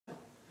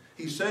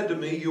He said to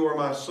me, you are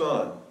my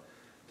son.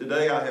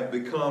 Today I have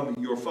become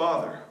your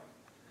father.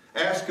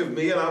 Ask of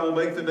me, and I will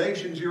make the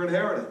nations your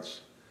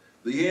inheritance,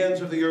 the ends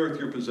of the earth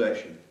your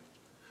possession.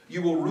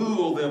 You will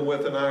rule them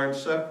with an iron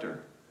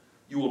scepter.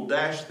 You will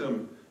dash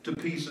them to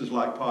pieces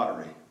like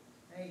pottery.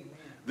 Amen.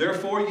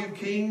 Therefore, you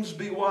kings,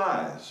 be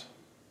wise.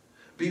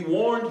 Be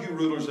warned, you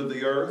rulers of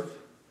the earth.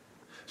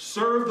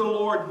 Serve the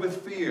Lord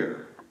with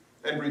fear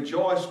and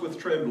rejoice with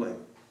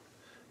trembling.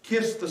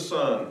 Kiss the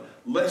Son,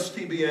 lest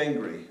he be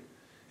angry,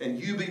 and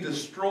you be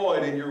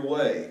destroyed in your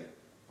way.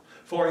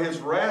 For his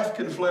wrath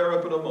can flare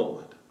up in a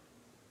moment.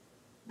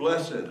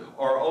 Blessed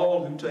are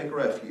all who take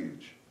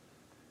refuge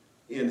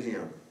in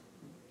him.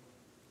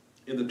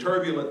 In the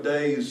turbulent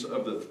days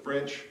of the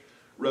French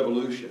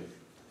Revolution,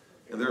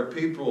 and there are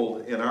people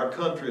in our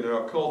country and in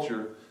our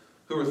culture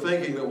who are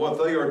thinking that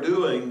what they are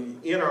doing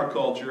in our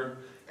culture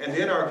and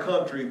in our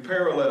country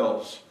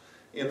parallels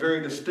in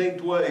very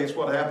distinct ways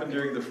what happened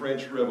during the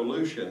French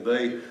Revolution.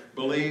 They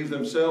believe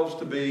themselves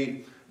to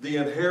be the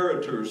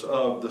inheritors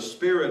of the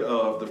spirit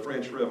of the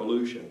French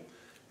Revolution.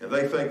 And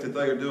they think that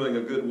they are doing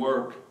a good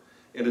work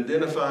in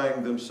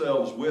identifying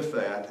themselves with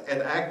that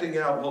and acting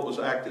out what was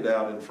acted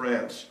out in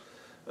France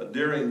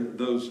during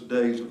those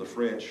days of the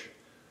French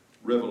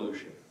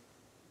Revolution.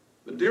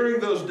 But during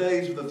those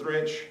days of the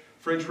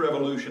French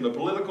Revolution, a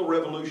political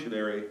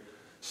revolutionary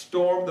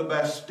stormed the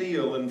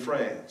Bastille in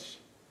France,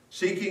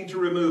 seeking to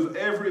remove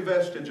every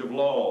vestige of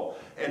law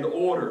and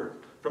order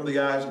from the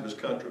eyes of his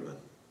countrymen.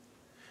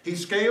 He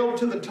scaled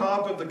to the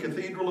top of the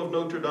Cathedral of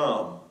Notre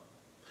Dame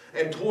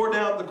and tore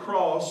down the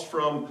cross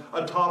from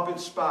atop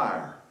its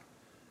spire.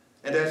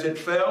 And as it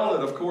fell,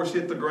 it of course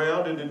hit the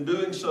ground, and in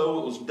doing so,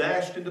 it was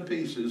dashed into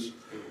pieces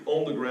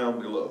on the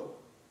ground below.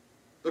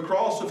 The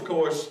cross, of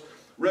course,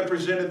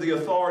 represented the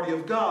authority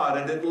of God,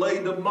 and it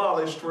lay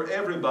demolished for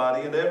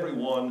everybody and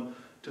everyone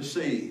to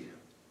see.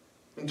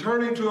 And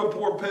turning to a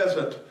poor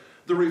peasant,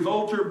 the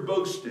revolter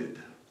boasted,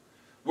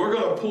 we're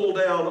going to pull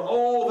down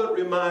all that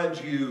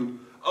reminds you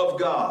of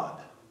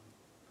God.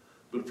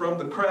 But from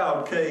the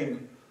crowd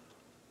came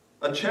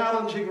a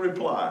challenging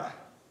reply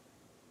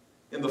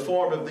in the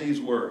form of these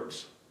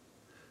words,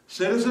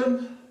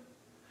 citizen,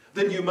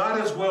 then you might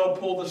as well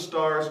pull the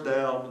stars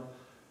down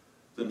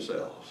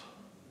themselves.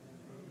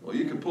 Well,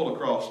 you can pull a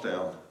cross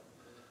down,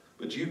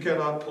 but you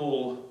cannot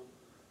pull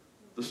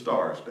the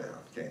stars down,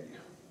 can you?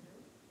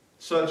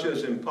 Such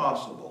is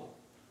impossible.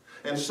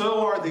 And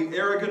so are the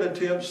arrogant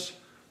attempts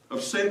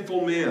of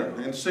sinful men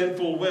and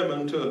sinful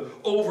women to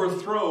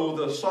overthrow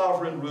the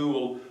sovereign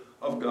rule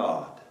of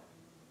God.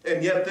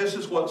 And yet this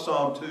is what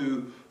Psalm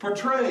 2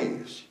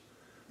 portrays.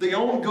 The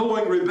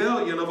ongoing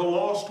rebellion of a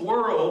lost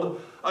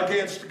world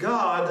against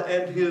God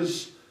and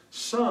his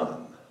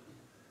Son.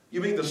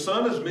 You mean the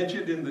Son is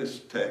mentioned in this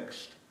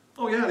text?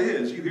 Oh yeah, it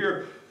is. You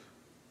hear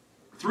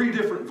three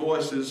different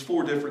voices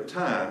 4 different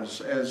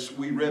times as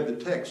we read the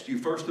text. You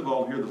first of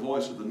all hear the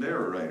voice of the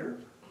narrator,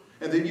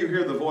 and then you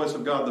hear the voice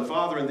of God the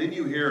Father, and then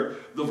you hear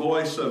the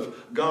voice of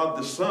God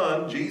the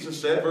Son. Jesus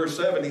said, verse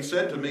 7, he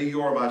said to me,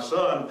 you are my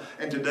Son,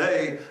 and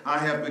today I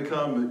have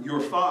become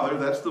your Father.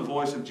 That's the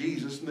voice of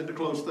Jesus. And then to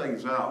close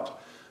things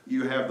out,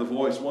 you have the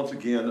voice once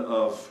again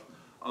of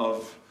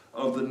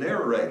the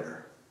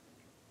narrator.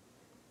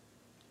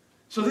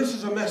 So this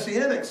is a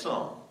messianic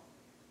psalm.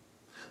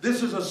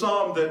 This is a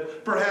psalm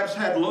that perhaps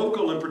had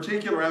local and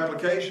particular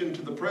application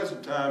to the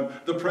present time,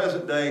 the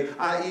present day,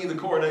 i.e. the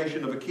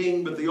coronation of a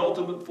king, but the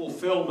ultimate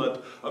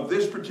fulfillment of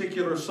this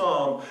particular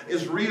psalm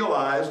is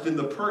realized in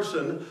the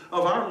person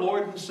of our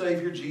Lord and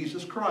Savior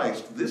Jesus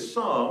Christ. This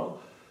psalm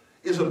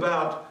is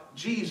about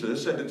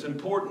Jesus, and it's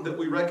important that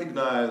we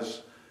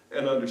recognize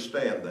and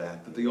understand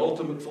that the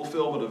ultimate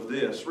fulfillment of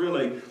this,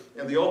 really,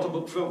 and the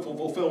ultimate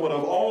fulfillment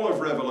of all of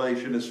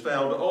Revelation is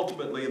found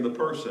ultimately in the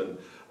person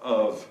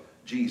of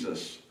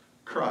Jesus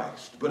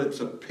Christ. But it's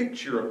a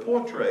picture, a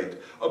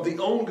portrait of the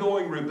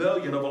ongoing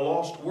rebellion of a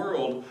lost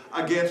world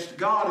against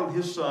God and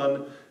his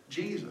Son,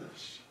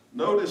 Jesus.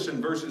 Notice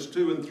in verses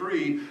 2 and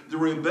 3, the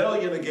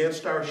rebellion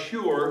against our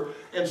sure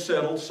and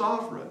settled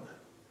sovereign.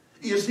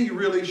 Is he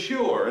really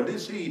sure? And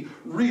is he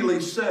really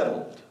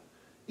settled,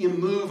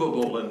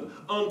 immovable and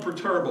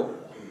unperturbable?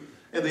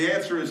 And the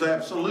answer is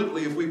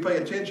absolutely, if we pay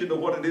attention to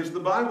what it is the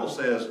Bible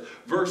says.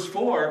 Verse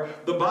 4,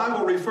 the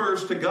Bible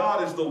refers to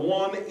God as the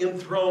one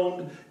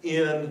enthroned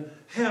in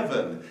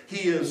heaven.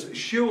 He is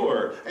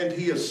sure and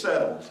he is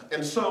settled.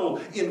 And so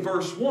in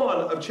verse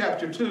 1 of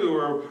chapter 2,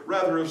 or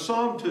rather of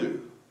Psalm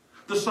 2,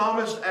 the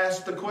psalmist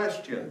asks the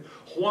question,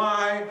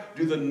 why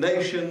do the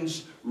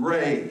nations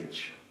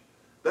rage?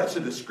 That's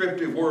a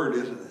descriptive word,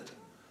 isn't it?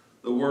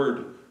 The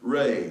word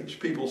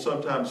rage. People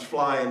sometimes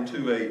fly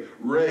into a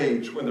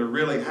rage when they're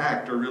really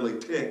hacked or really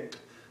ticked.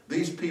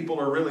 These people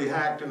are really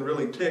hacked and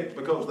really ticked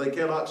because they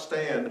cannot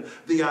stand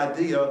the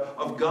idea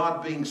of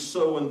God being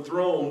so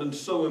enthroned and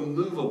so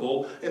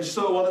immovable and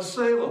so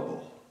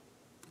unassailable.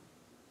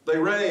 They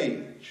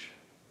rage.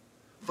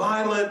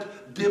 Violent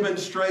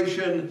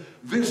demonstration,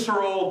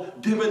 visceral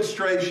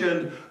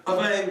demonstration of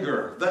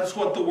anger. That's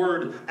what the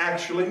word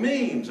actually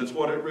means. It's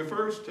what it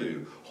refers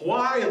to.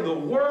 Why in the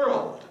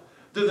world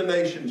do the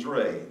nations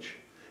rage?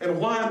 And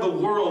why in the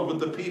world would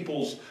the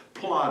peoples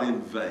plot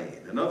in vain?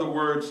 In other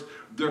words,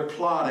 they're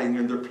plotting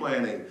and they're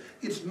planning.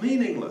 It's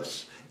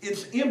meaningless.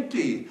 It's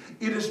empty.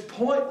 It is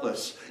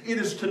pointless. It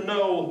is to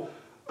no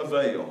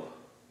avail.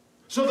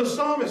 So the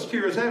psalmist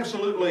here is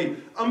absolutely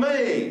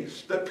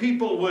amazed that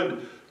people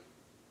would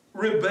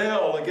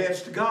rebel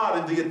against God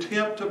in the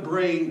attempt to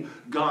bring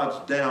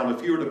God down.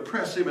 If you were to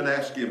press him and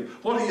ask him,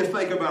 what do you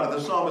think about it?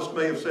 The psalmist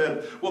may have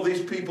said, well,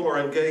 these people are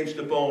engaged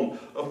upon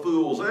a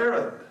fool's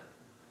errand,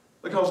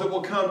 because it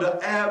will come to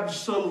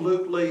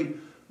absolutely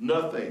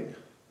nothing.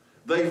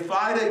 They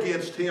fight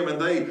against him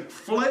and they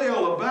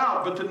flail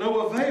about, but to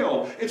no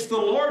avail. It's the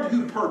Lord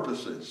who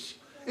purposes.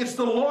 It's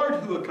the Lord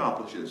who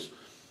accomplishes.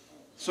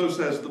 So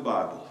says the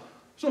Bible.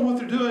 So what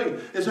they're doing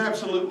is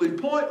absolutely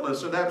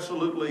pointless and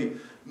absolutely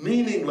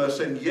meaningless,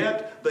 and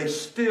yet they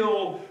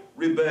still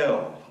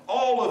rebel.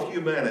 All of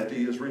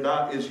humanity is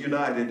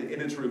united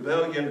in its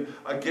rebellion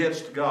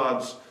against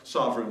God's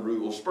sovereign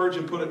rule.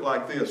 Spurgeon put it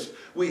like this: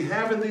 we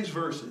have in these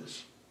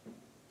verses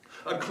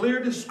a clear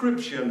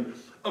description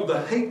of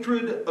the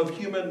hatred of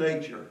human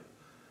nature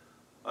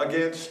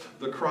against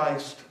the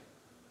Christ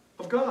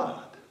of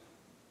God.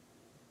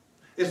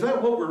 Is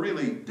that what we're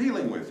really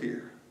dealing with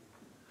here?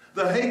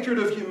 The hatred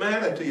of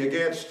humanity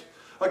against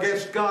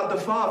God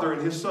the Father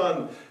and his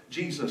Son,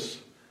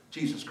 Jesus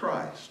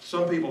Christ.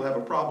 Some people have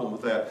a problem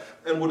with that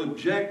and would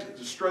object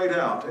straight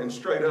out and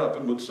straight up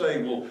and would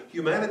say, well,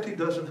 humanity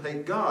doesn't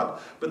hate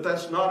God. But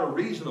that's not a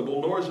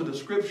reasonable, nor is it a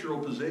scriptural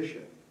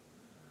position.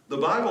 The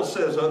Bible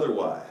says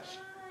otherwise.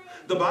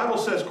 The Bible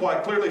says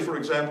quite clearly, for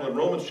example, in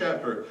Romans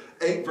chapter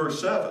 8, verse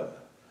 7,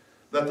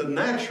 that the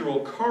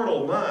natural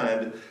carnal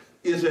mind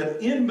is at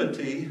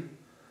enmity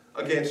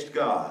against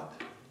God.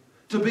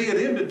 To be at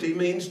enmity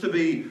means to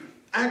be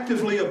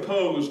actively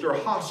opposed or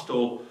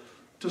hostile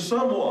to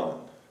someone.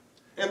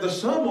 And the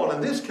someone in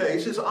this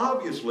case is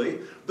obviously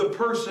the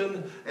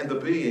person and the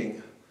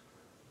being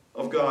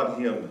of God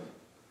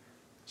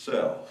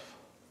himself.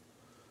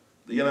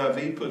 The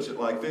NIV puts it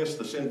like this: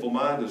 the sinful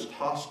mind is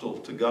hostile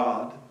to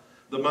God.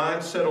 The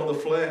mind set on the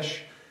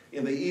flesh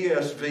in the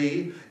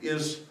ESV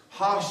is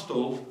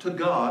hostile to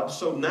God.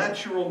 So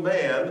natural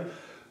man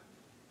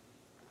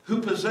who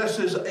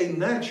possesses a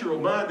natural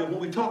mind, and when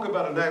we talk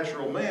about a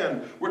natural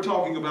man, we're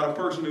talking about a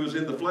person who is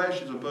in the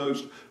flesh as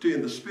opposed to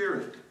in the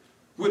spirit.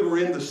 When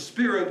we're in the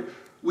spirit,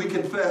 we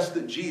confess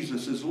that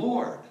Jesus is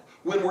Lord.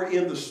 When we're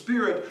in the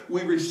Spirit,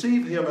 we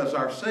receive him as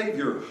our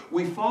Savior.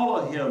 We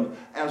follow him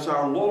as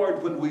our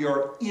Lord when we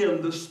are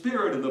in the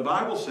Spirit. And the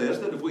Bible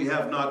says that if we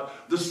have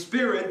not the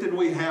Spirit, then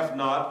we have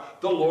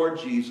not the Lord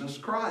Jesus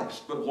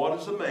Christ. But what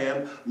is a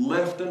man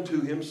left unto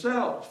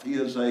himself? He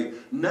is a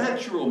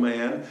natural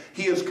man.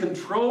 He is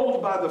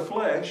controlled by the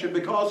flesh, and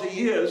because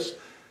he is,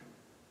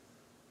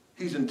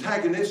 he's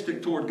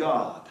antagonistic toward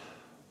God.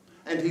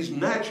 And he's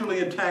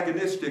naturally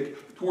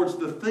antagonistic towards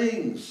the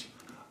things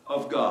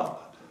of God.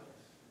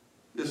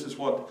 This is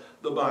what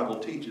the Bible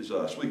teaches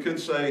us. We could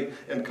say,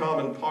 in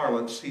common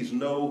parlance, he's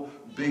no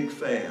big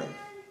fan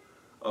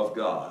of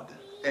God.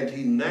 And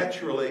he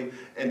naturally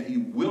and he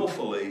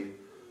willfully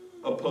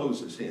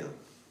opposes him.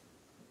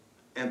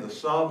 And the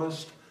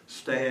psalmist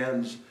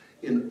stands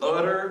in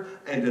utter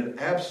and in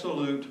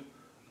absolute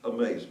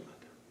amazement.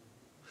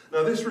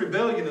 Now this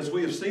rebellion, as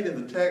we have seen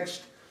in the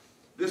text,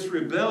 this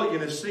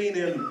rebellion is seen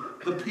in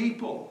the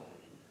people.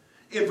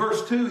 In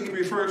verse 2, he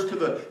refers to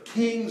the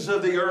kings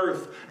of the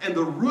earth and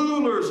the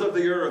rulers of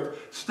the earth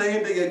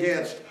standing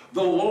against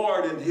the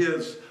Lord and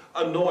his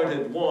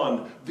anointed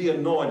one, the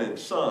anointed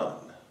Son.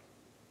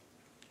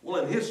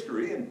 Well, in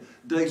history, in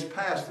days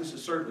past, this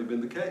has certainly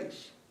been the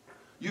case.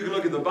 You can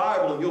look at the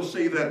Bible and you'll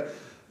see that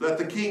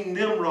the king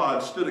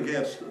Nimrod stood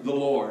against the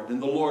Lord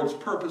and the Lord's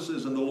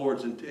purposes and the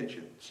Lord's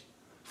intentions.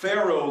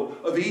 Pharaoh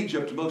of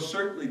Egypt most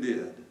certainly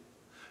did.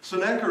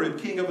 Sennacherib,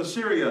 king of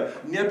Assyria,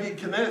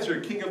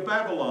 Nebuchadnezzar, king of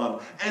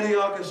Babylon,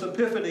 Antiochus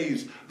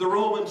Epiphanes, the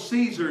Roman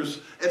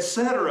Caesars,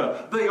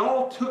 etc. They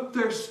all took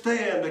their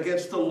stand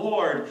against the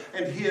Lord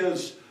and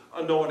his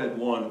anointed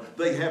one.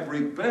 They have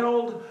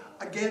rebelled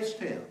against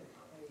him.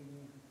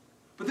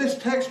 But this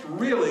text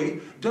really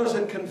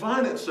doesn't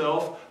confine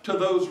itself to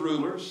those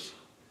rulers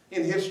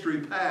in history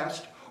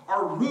past.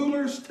 Our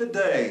rulers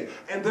today,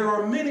 and there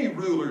are many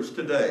rulers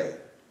today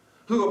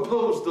who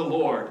oppose the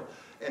Lord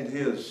and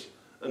his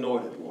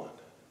anointed one.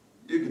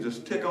 You can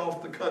just tick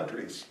off the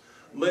countries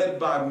led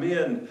by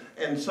men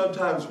and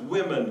sometimes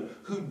women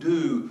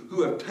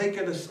who have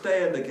taken a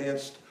stand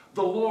against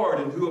the Lord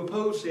and who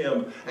oppose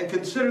him and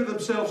consider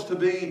themselves to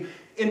be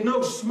in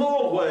no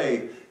small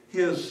way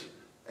his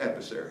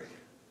adversary.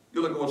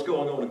 You look at what's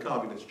going on in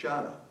communist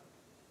China,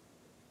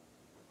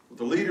 with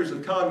the leaders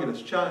of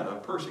communist China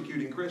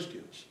persecuting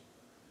Christians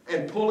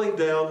and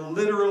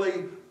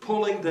literally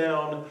pulling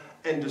down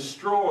and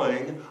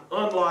destroying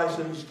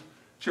unlicensed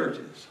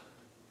churches.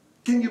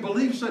 Can you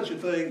believe such a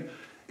thing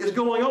is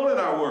going on in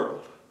our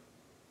world?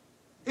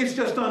 It's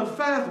just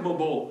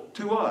unfathomable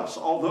to us,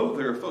 although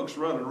there are folks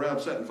running around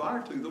setting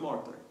fire to them,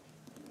 aren't there?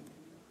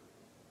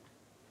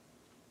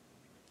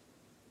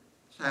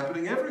 It's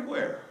happening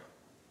everywhere.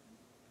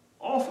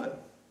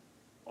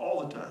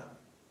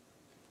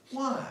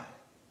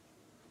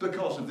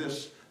 of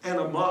this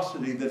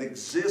animosity that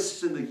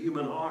exists in the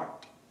human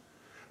heart,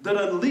 that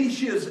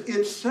unleashes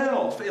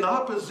itself in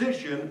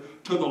opposition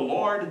to the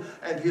Lord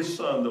and His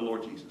Son, the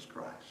Lord Jesus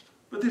Christ.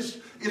 But this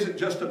isn't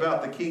just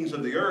about the kings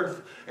of the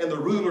earth and the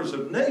rulers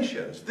of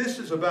nations. This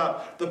is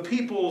about the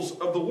peoples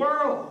of the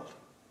world.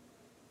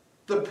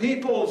 The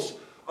peoples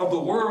of the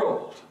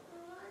world,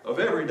 of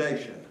every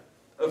nation,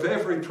 of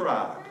every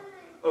tribe,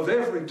 of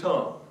every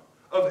tongue,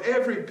 of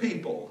every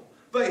people.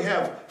 They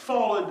have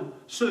followed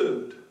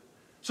suit.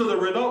 So the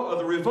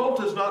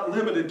revolt is not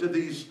limited to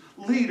these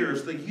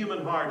leaders. The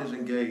human heart is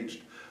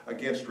engaged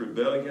against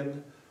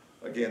rebellion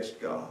against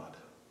God.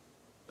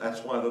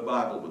 That's why the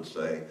Bible would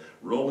say,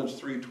 Romans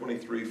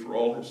 3:23, for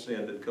all have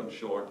sinned and come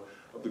short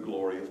of the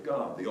glory of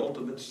God. The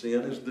ultimate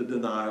sin is the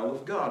denial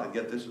of God, and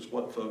yet this is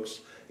what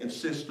folks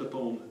insist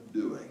upon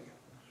doing.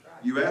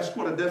 You ask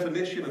what a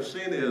definition of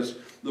sin is,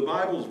 the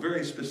Bible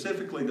very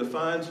specifically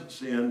defines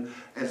sin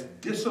as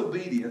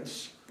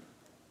disobedience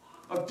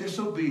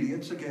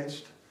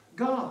against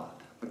God,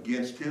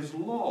 against His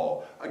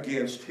law,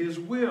 against His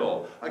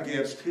will,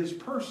 against His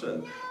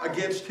person,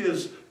 against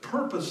His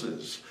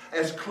purposes,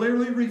 as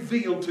clearly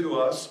revealed to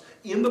us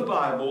in the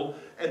Bible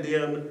and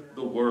in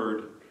the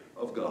Word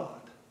of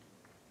God.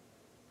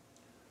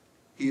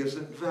 He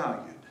isn't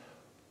valued.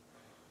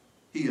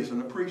 He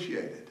isn't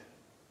appreciated.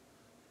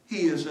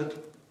 He isn't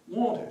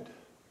wanted.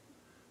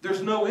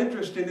 There's no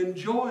interest in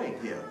enjoying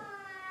Him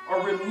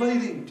or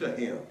relating to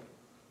Him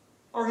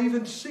or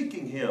even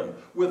seeking Him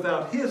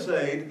without His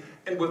aid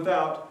and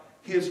without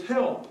His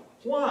help.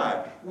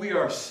 Why? We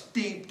are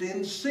steeped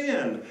in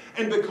sin.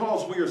 And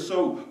because we are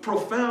so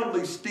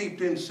profoundly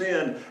steeped in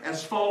sin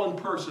as fallen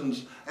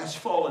persons, as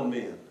fallen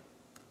men,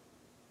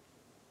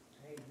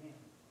 amen,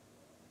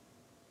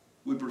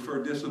 we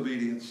prefer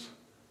disobedience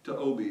to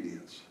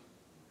obedience.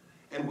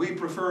 And we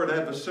prefer an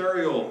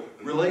adversarial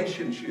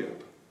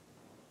relationship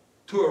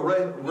to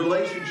a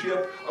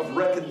relationship of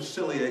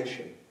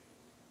reconciliation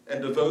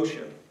and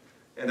devotion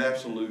and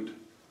absolute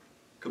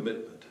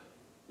commitment.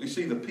 We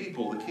see the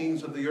people, the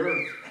kings of the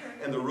earth,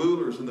 and the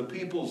rulers and the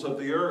peoples of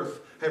the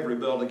earth have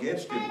rebelled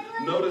against Him.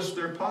 Notice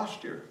their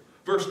posture.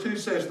 Verse 2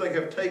 says they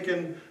have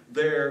taken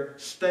their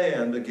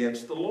stand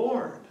against the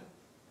Lord.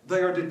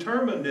 They are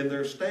determined in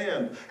their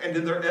stand and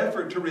in their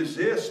effort to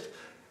resist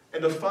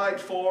and to fight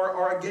for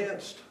or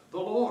against the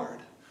Lord.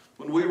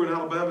 When we were in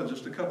Alabama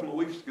just a couple of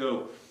weeks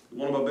ago,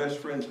 one of my best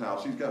friend's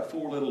house, he's got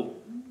 4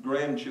 little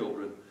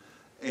grandchildren,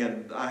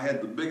 and I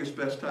had the biggest,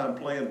 best time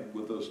playing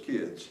with those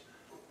kids.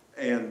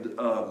 And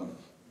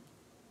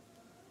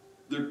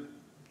they're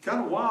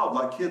kind of wild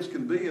like kids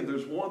can be, and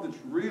there's one that's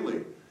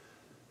really,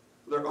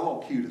 they're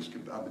all cute as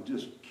can be, I mean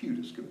just cute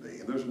as can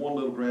be. And there's one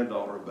little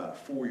granddaughter about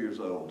 4 years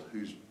old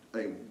who's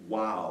a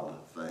wild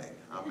thing.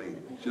 I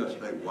mean, just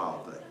a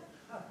wild thing.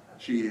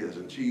 She is,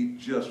 and she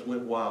just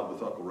went wild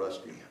with Uncle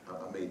Rusty.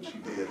 I mean, she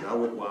did. And I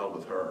went wild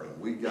with her, and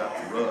we got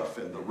rough.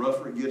 And the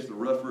rougher it gets, the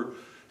rougher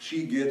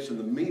she gets, and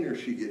the meaner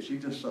she gets.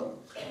 She's just something.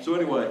 So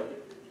anyway,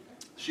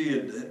 she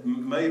had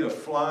made a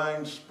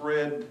flying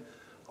spread,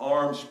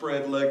 arm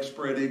spread, leg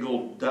spread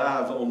eagle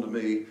dive onto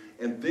me,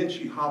 and then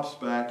she hops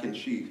back and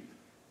she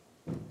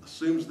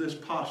assumes this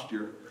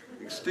posture,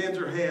 extends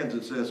her hands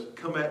and says,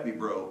 "Come at me,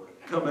 bro.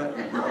 Come at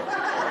me, bro.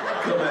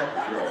 Come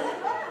at me, bro."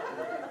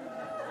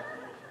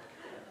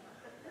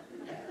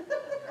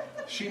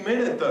 She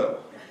meant it, though.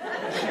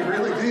 She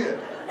really did.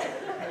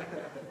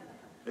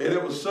 And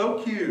it was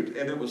so cute,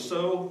 and it was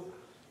so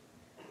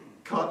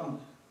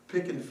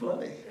cotton-picking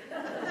funny.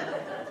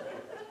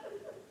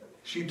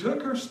 She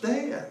took her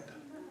stand.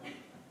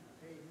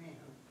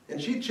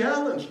 And she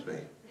challenged me.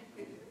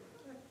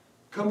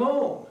 Come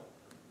on.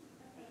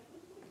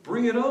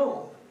 Bring it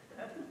on.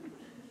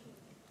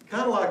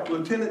 Kind of like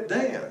Lieutenant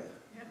Dan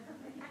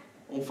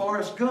on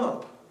Forrest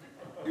Gump.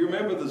 You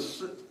remember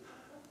the...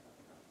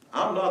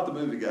 I'm not the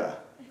movie guy,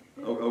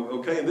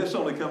 okay? And this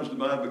only comes to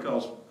mind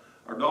because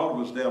our daughter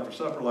was down for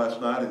supper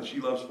last night, and she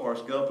loves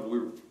Forrest Gump, and we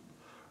were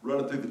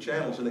running through the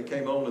channels, and it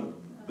came on, and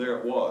there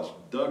it was.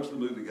 Doug's the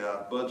movie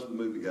guy, Bud's the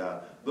movie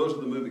guy. Those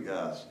are the movie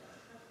guys.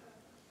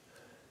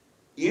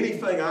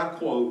 Anything I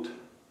quote,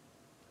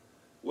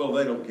 well,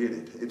 they don't get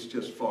it. It's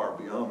just far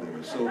beyond them.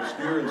 It's so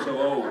obscure and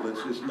so old,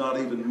 it's just not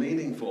even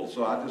meaningful,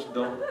 so I just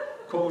don't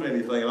quote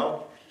anything. And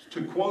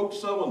to quote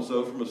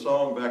so-and-so from a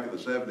song back in the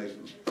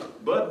 70s,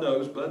 Bud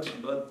knows, but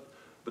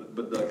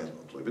Doug has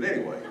no clue. But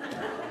anyway.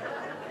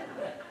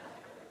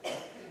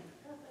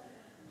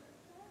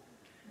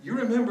 You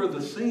remember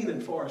the scene in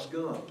Forrest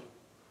Gump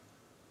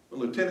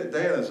when Lieutenant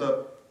Dan is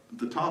up at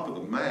the top of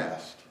the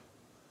mast,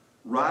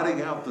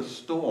 riding out the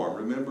storm.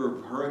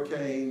 Remember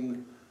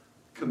Hurricane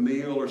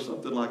Camille or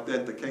something like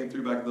that came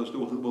through back in those days?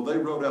 Well, they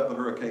rode out the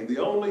hurricane. The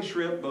only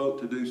shrimp boat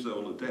to do so,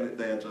 Lieutenant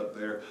Dan's up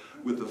there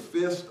with a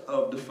fist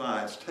of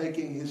defiance,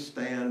 taking his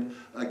stand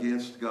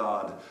against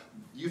God.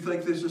 You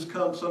think this is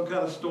some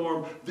kind of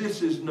storm?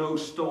 This is no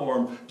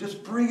storm.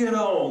 Just bring it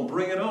on,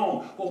 bring it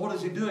on. Well, what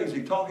is he doing? Is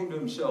he talking to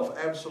himself?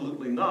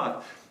 Absolutely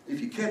not. If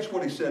you catch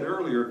what he said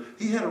earlier,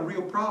 he had a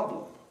real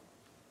problem.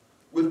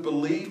 with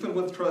belief and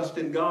with trust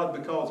in God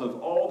because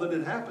of all that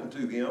had happened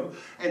to him.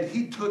 And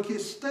he took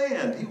his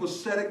stand. He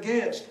was set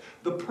against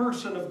the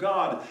person of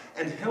God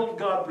and held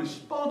God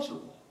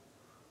responsible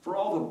for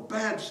all the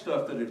bad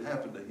stuff that had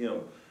happened to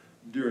him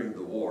during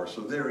the war.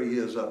 So there he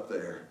is up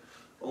there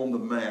on the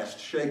mast,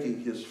 shaking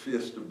his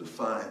fist of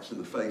defiance in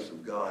the face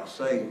of God,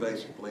 saying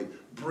basically,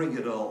 bring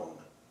it on.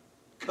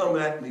 Come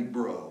at me,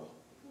 bro.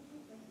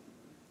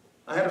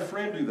 I had a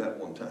friend do that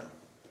one time.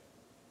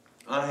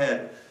 I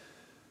had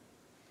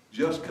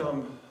just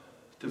come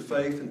to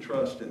faith and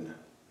trust in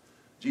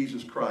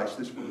Jesus Christ.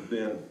 This would have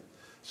been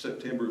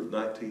September of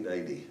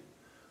 1980.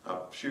 I've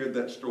shared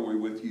that story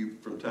with you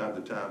from time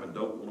to time and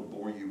don't want to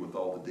bore you with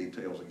all the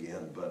details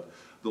again, but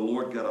the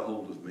Lord got a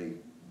hold of me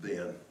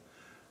then,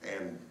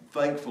 and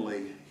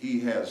thankfully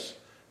he has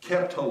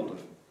kept hold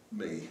of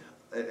me.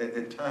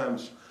 At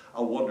times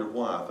I wonder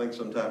why. I think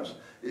sometimes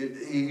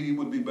he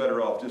would be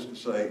better off just to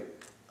say,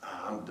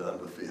 I'm done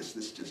with this.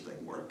 This just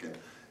ain't working.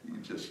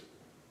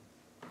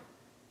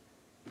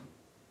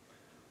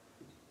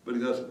 But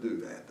he doesn't do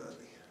that, does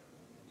he?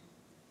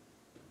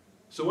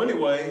 So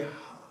anyway,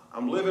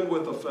 I'm living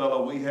with a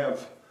fellow. We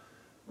have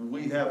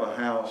a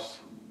house.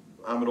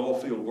 I'm an oil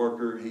field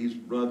worker.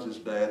 He runs his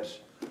dad's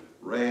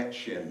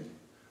ranch, and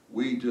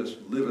we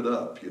just live it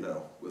up, you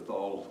know, with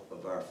all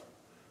of our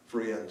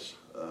friends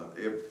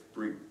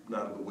every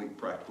night of the week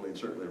practically, and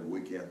certainly every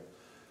weekend.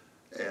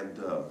 And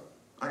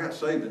I got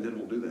saved and didn't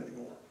want to do that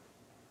anymore.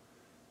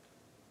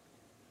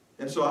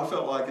 And so I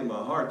felt like in my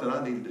heart that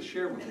I needed to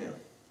share with him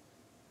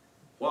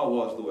why I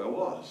was the way I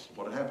was,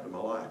 what had happened in my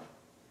life.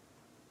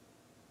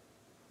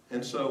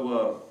 And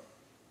so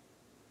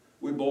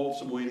we boiled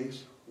some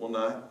weenies one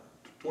night,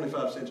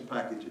 25 cents a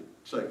package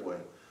at Safeway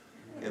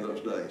in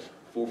those days,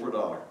 4 for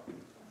 $1.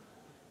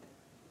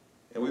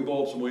 And we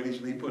boiled some weenies,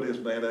 and he put his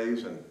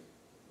mayonnaise and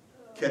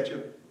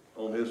ketchup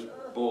on his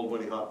boiled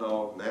weenie hot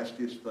dog,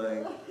 nastiest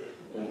thing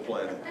on the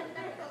planet.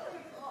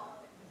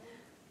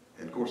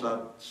 And of course I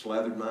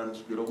slathered mine in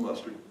some good old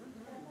mustard.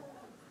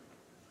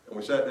 And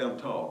we sat down and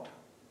talked.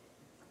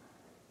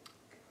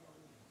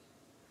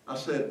 I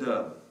said,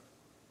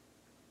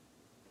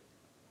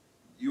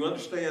 you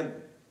understand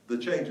the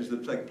changes that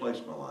have taken place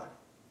in my life?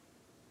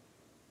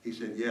 He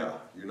said, yeah,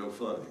 you're no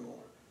fun anymore.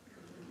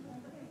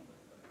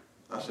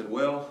 I said,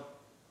 well,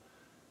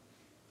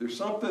 there's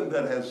something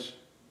that has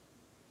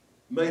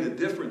made a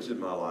difference in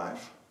my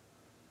life,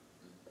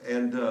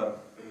 and it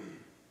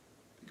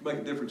can make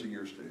a difference in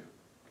yours too.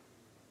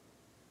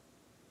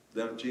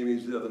 Down at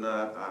Jimmy's the other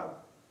night, I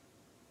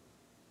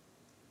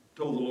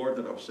told the Lord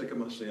that I was sick of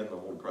my sin and I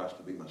wanted Christ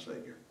to be my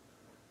Savior.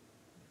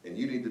 And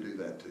you need to do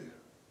that too.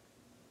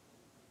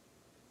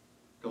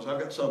 Because I've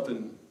got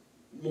something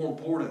more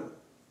important.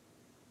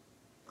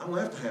 I don't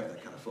have to have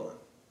that kind of fun.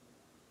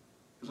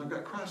 Because I've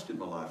got Christ in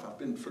my life. I've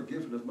been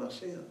forgiven of my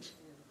sins.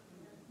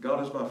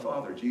 God is my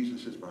Father.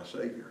 Jesus is my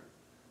Savior.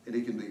 And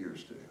He can be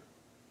yours too.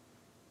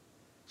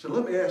 So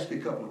let me ask you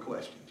a couple of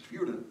questions. If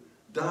you were to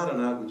die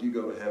tonight, would you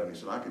go to heaven? He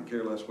said, I could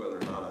care less whether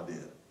or not I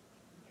did.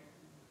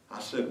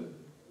 I said,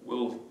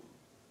 well,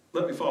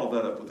 let me follow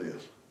that up with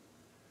this.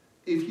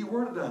 If you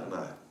were to die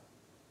tonight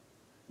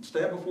and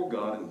stand before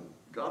God and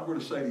God were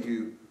to say to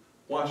you,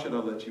 why should I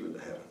let you into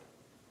heaven?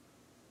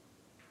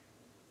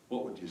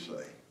 What would you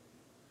say?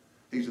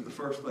 He said, the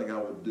first thing I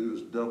would do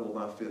is double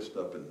my fist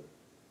up and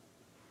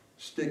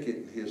stick it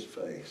in his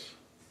face.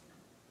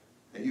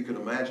 And you can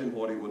imagine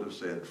what he would have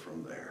said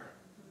from there.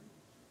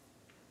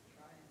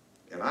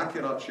 And I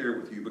cannot share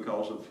it with you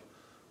because of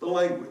the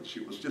language.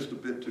 It was just a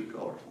bit too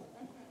colorful.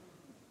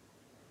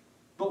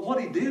 But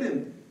what he did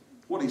and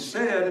what he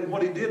said and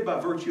what he did by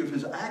virtue of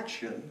his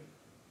action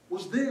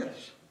was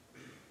this.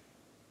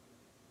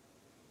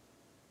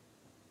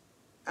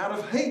 Out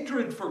of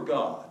hatred for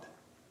God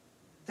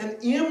and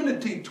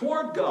enmity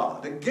toward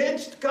God,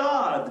 against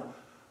God,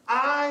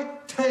 I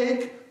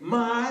take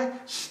my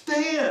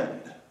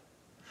stand.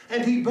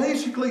 And he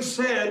basically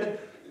said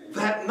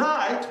that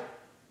night,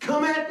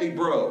 come at me,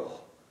 bro.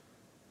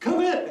 Come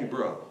at me,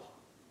 bro.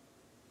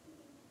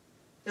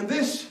 And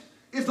this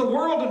is the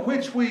world in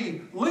which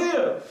we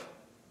live.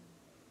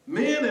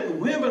 Men and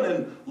women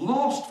and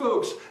lost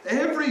folks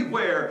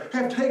everywhere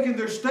have taken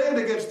their stand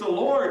against the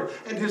Lord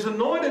and His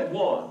Anointed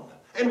One.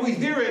 And we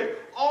hear it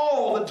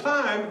all the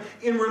time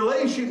in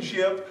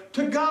relationship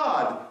to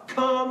God.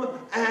 Come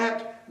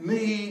at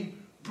me,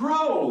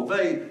 bro.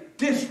 They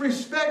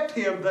disrespect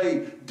Him.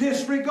 They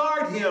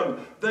disregard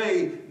Him.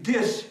 They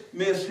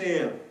dismiss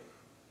Him.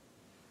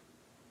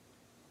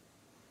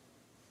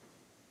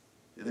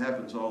 It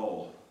happens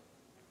all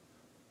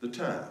the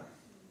time.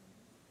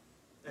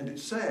 And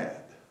it's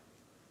sad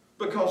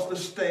because the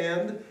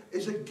stand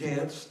is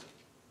against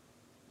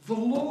the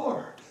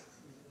Lord.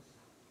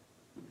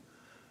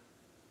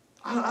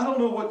 I don't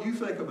know what you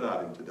think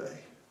about Him today.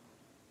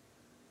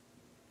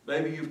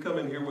 Maybe you've come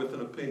in here with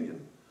an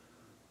opinion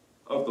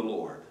of the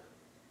Lord,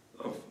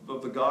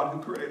 of the God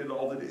who created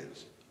all that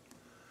is,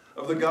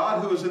 of the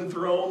God who is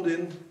enthroned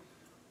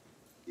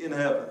in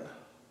heaven,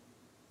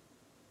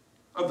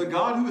 of the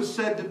God who is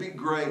said to be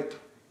great,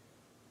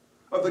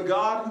 of the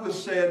God who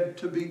is said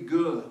to be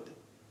good.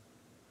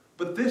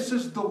 But this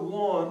is the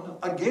one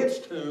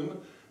against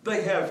whom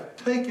they have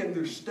taken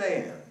their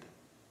stand.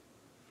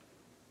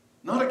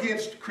 Not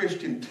against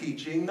Christian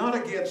teaching, not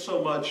against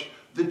so much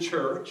the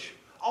church.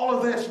 All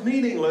of that's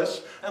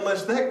meaningless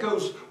unless that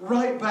goes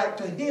right back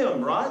to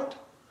him, right?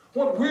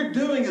 What we're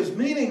doing is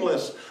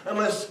meaningless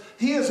unless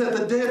he is at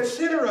the dead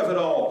center of it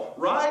all,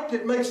 right?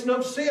 It makes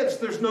no sense.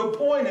 There's no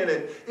point in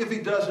it if he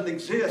doesn't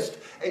exist.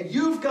 And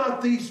you've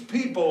got these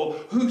people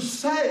who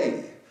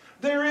say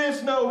there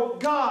is no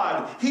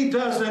God. He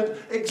doesn't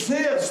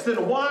exist.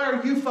 Then why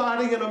are you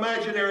fighting an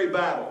imaginary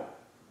battle?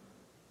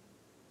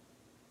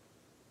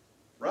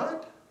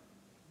 Right?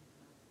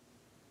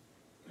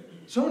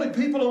 So many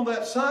people on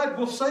that side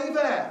will say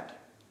that.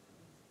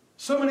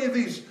 So many of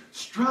these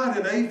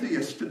strident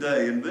atheists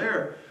today, and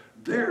they're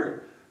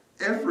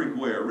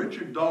everywhere.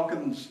 Richard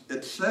Dawkins,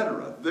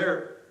 etc.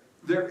 They're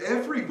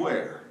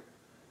everywhere.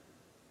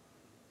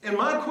 And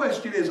my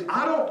question is,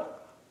 I've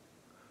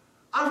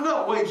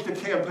not waged a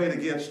campaign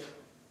against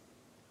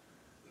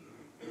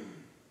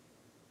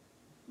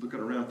looking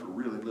around for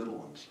really little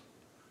ones.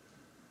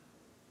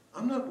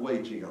 I'm not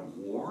waging a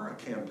war, a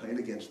campaign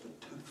against the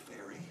tooth fairy.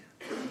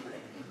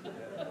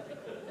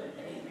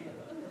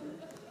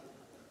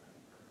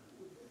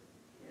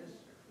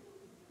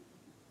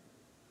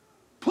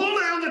 Pull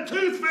down the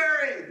tooth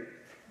fairy!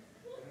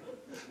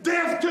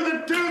 Death to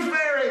the tooth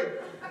fairy!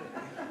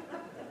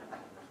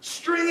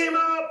 String him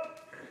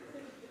up!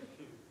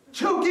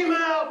 Choke him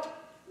out!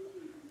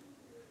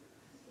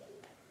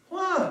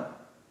 Why?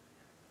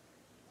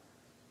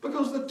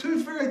 Because the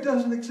tooth fairy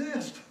doesn't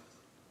exist.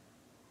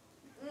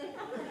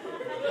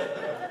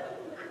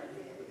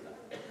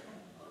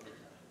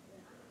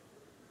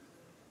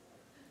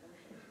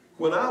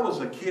 When I was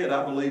a kid,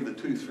 I believed the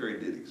tooth fairy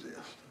did exist.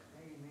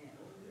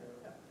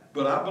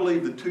 But I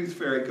believe the tooth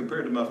fairy,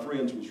 compared to my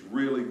friends, was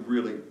really,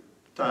 really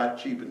tight,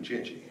 cheap, and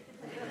chinchy.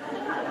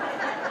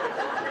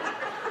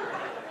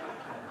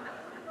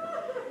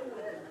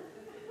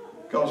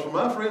 Because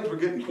my friends were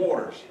getting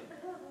quarters.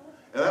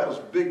 And that was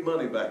big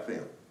money back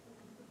then.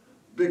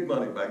 Big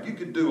money back. You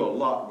could do a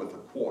lot with a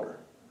quarter.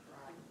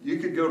 You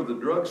could go to the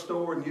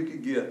drugstore and you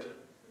could get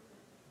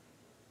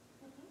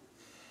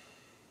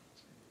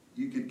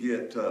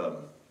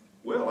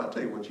well, I'll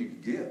tell you what you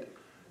could get.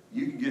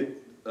 You could get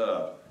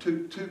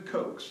two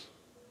Cokes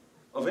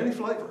of any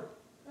flavor.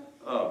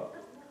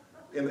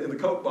 In the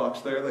Coke box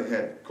there, they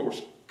had, of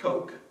course,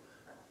 Coke,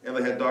 and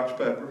they had Dr.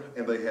 Pepper,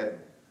 and they had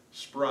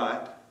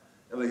Sprite,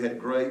 and they had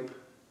grape,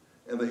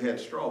 and they had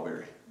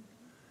strawberry.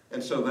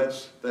 And so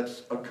that's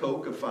a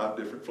Coke of 5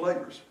 different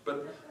flavors.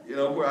 But, you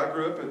know, where I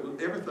grew up,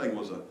 everything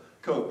was a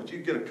Coke, but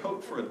you'd get a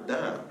Coke for a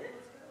dime.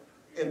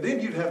 And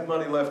then you'd have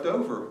money left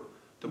over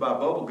to buy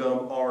bubble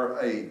gum or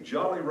a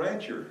Jolly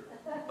Rancher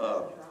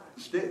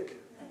stick.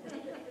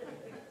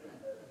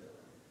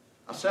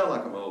 I sound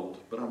like I'm old,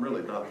 but I'm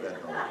really not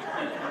that old.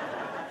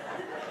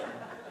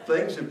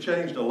 Things have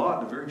changed a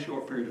lot in a very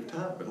short period of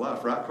time in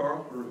life, right,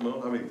 Carl? Or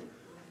Ramon? I mean,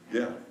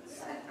 yeah.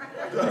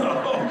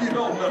 Oh, you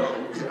don't know.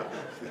 Yeah.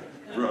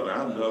 Brother,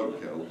 I know,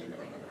 Kelly.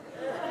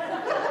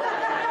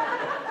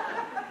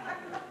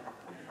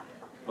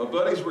 My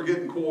buddies were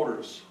getting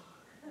quarters,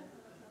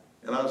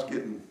 and I was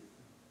getting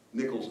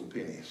nickels and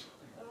pennies.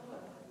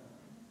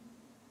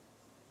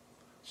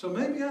 So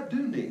maybe I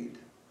do need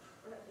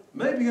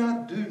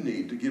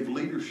to give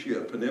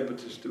leadership and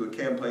impetus to a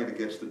campaign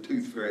against the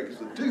tooth fairy, because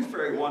the tooth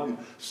fairy wasn't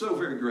so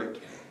very great to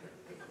me.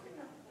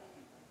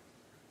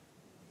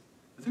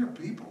 But there are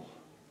people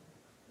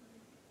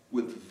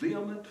with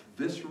vehement,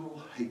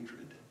 visceral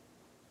hatred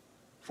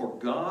for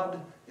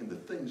God and the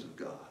things of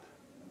God.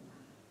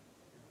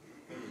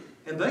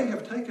 And they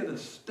have taken a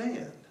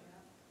stand.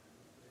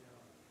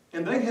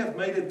 And they have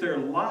made it their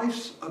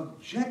life's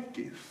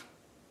objective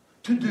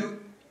to do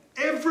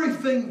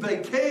everything they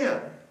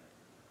can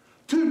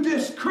to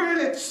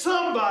discredit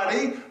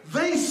somebody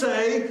they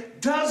say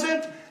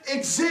doesn't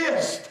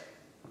exist.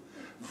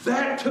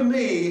 That to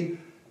me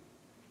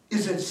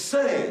is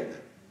insane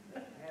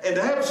and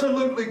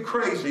absolutely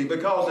crazy,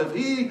 because if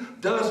he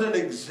doesn't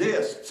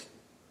exist,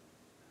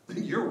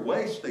 then you're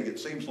wasting, it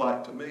seems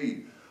like to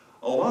me,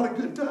 a lot of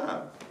good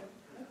time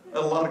and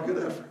a lot of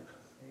good effort.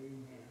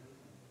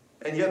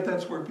 And yet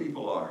that's where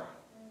people are.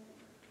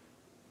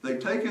 They've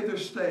taken their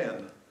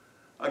stand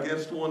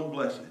against one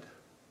blessed.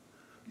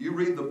 You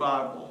read the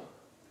Bible,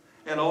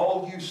 and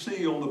all you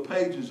see on the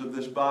pages of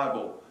this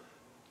Bible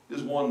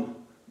is one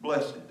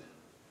blessed,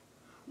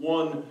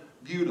 one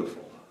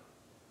beautiful.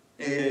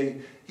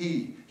 He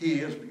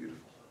is beautiful.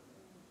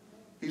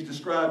 He's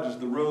described as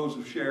the rose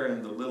of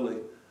Sharon, the lily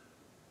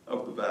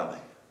of the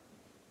valley.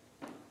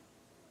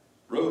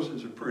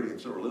 Roses are pretty, and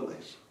so are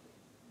lilies.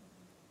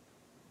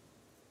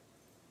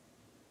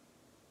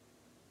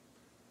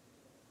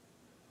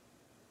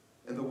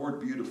 And the word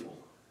beautiful,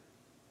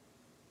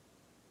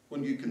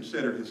 when you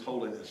consider his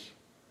holiness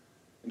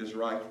and his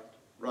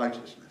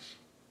righteousness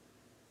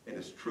and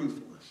his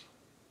truthfulness,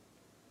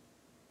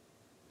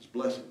 his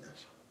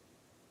blessedness,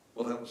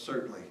 well, that would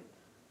certainly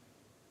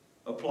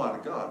apply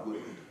to God,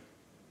 wouldn't it?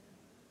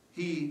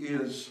 He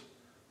is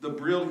the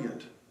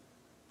brilliant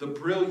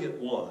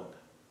one,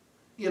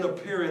 in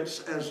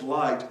appearance as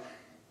light.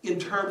 In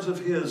terms of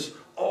his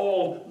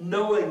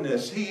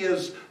all-knowingness, he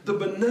is the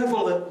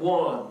benevolent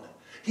one.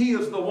 He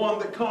is the one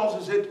that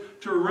causes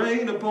it to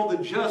rain upon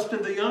the just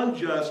and the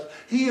unjust.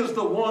 He is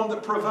the one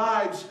that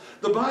provides,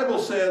 the Bible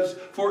says,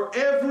 for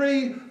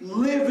every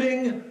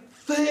living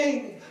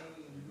thing.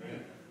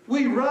 Amen.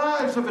 We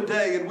rise of a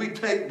day and we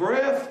take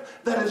breath.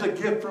 That is a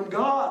gift from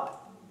God.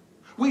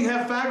 We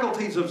have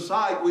faculties of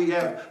sight. We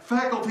have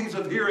faculties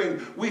of hearing.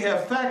 We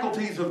have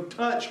faculties of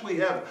touch. We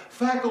have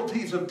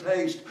faculties of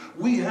taste.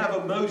 We have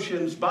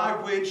emotions by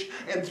which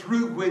and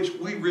through which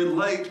we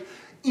relate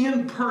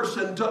in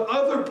person to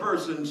other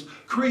persons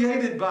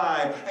created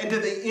by and to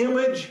the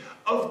image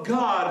of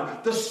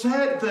God. The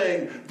sad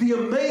thing, the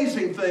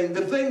amazing thing,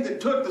 the thing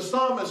that took the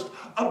psalmist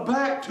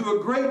aback to a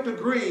great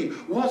degree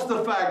was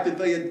the fact that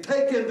they had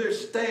taken their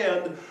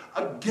stand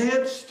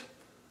against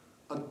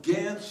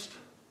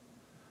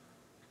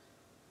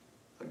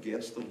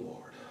the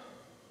Lord.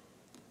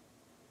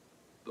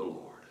 The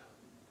Lord.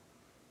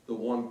 The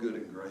one good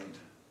and great.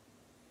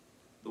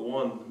 The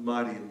one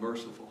mighty and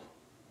merciful.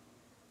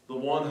 The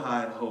one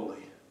high and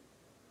holy.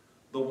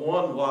 The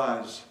one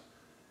wise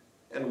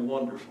and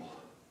wonderful.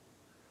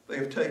 They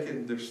have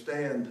taken their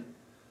stand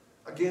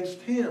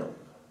against him.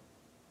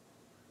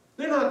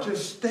 They're not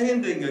just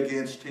standing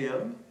against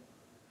him.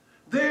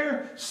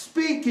 They're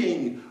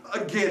speaking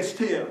against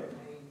him.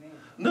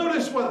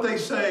 Notice what they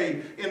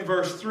say in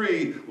verse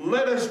 3.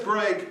 Let us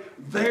break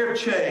their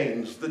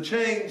chains, the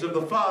chains of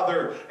the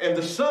Father and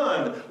the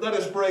Son. Let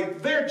us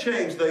break their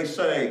chains, they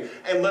say,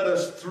 and let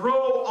us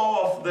throw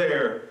off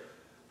their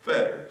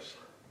fetters.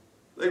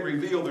 They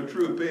reveal their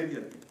true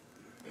opinion.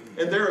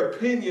 And their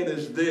opinion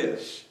is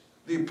this.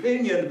 The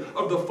opinion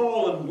of the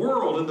fallen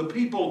world and the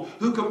people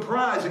who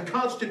comprise and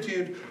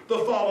constitute the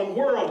fallen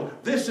world.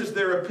 This is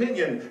their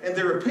opinion. And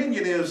their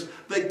opinion is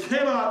they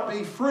cannot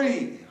be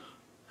free.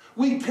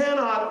 We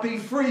cannot be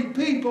free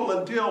people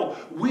until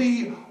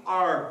we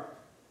are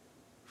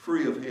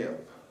free of him.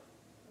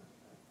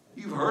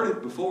 You've heard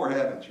it before,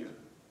 haven't you?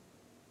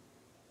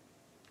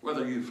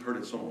 Whether you've heard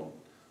it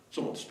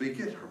someone speak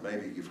it, or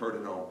maybe you've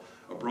heard it on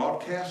a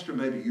broadcast, or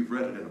maybe you've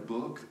read it in a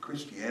book,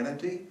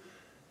 Christianity.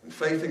 And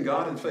faith in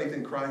God and faith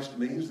in Christ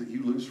means that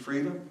you lose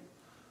freedom,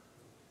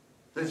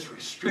 that it's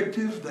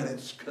restrictive, that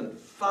it's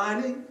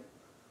confining.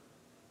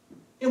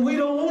 And we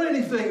don't want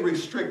anything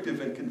restrictive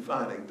and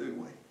confining, do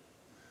we?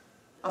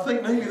 I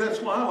think maybe that's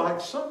why I like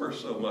summer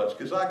so much,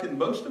 because I can,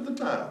 most of the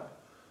time,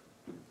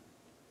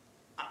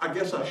 I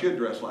guess I should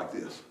dress like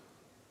this.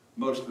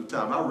 Most of the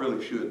time, I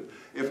really should.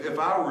 If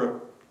I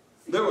were,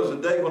 there was a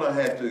day when I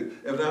had to,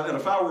 and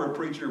if I were a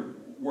preacher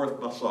worth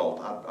my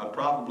salt, I'd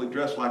probably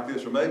dress like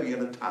this, or maybe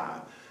in a tie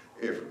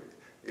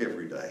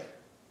every day.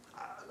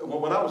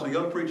 When I was a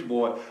young preacher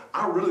boy,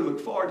 I really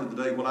looked forward to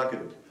the day when I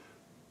could,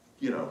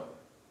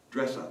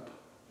 dress up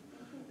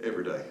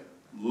every day.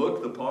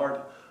 Look the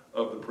part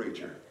of the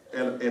preacher.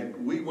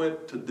 And we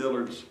went to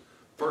Dillard's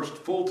first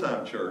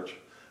full-time church.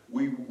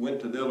 We went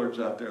to Dillard's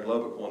out there in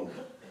Lubbock one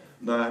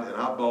night, and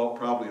I bought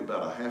probably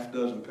about a half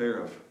dozen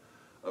pair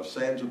of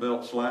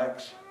Sansa-belt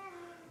slacks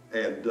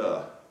and,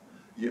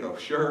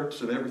 shirts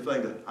and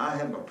everything. That I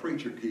had my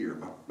preacher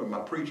gear, my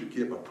preacher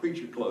kit, my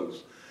preacher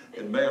clothes.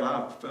 And man,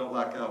 I felt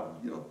like I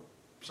was,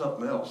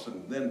 something else.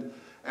 And then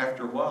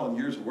after a while and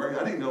years of wearing,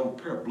 I didn't own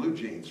a pair of blue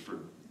jeans for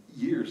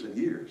years and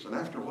years. And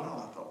after a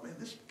while, I thought, man,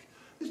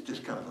 it's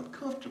just kind of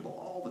uncomfortable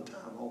all the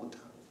time,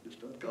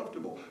 just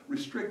uncomfortable,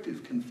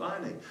 restrictive,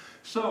 confining.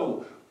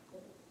 So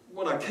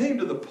when I came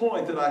to the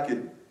point that I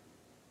could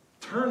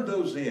turn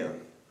those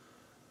in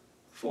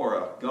for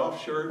a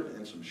golf shirt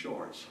and some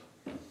shorts,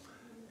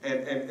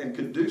 and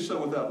could do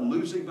so without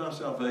losing my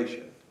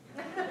salvation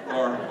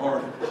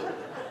or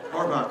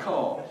my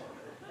call.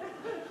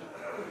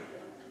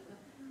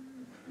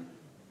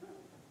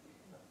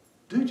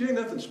 Dude, you ain't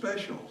nothing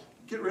special.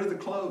 Get rid of the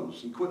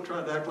clothes and quit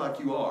trying to act like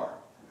you are.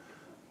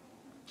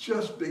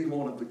 Just be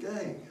one of the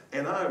gang.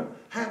 And I'm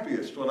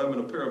happiest when I'm in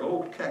a pair of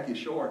old khaki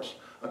shorts,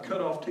 a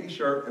cut-off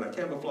t-shirt, and a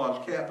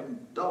camouflage cap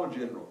and Dollar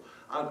General.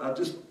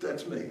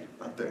 That's me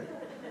right there.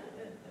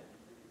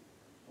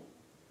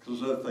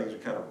 Because those other things are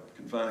kind of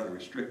confining and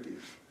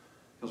restrictive.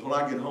 Because when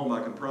I get home,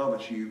 I can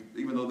promise you,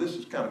 even though this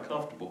is kind of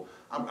comfortable,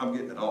 I'm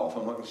getting it off.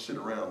 I'm not going to sit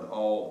around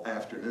all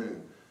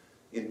afternoon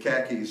in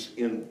khakis,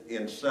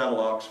 in saddle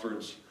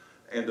Oxfords,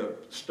 and a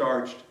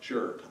starched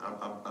shirt.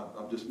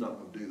 I'm just not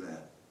going to do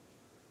that.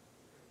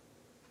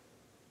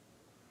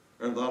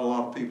 There's not a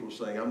lot of people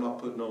saying, I'm not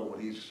putting on what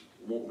he's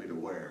wanting me to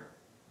wear.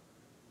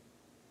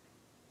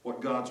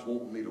 What God's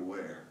wanting me to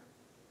wear.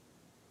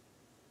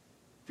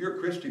 If you're a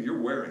Christian,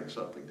 you're wearing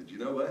something. Did you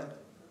know that?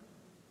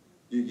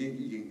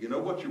 You know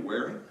what you're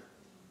wearing?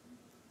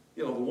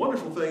 The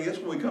wonderful thing is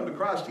when we come to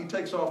Christ, he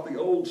takes off the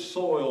old,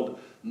 soiled,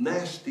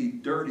 nasty,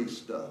 dirty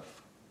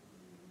stuff.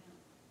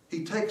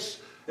 He takes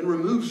and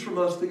removes from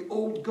us the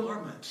old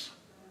garments.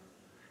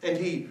 And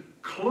he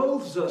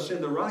clothes us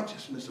in the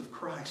righteousness of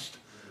Christ.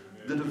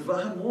 The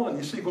divine one.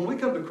 You see, when we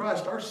come to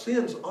Christ, our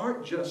sins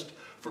aren't just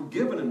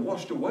forgiven and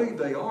washed away.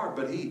 They are,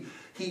 but He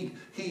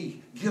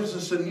gives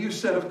us a new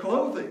set of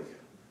clothing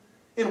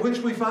in which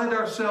we find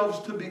ourselves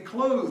to be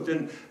clothed.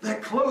 And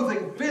that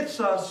clothing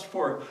fits us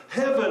for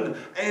heaven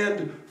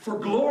and for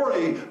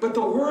glory. But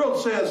the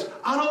world says,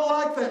 I don't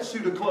like that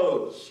suit of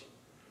clothes.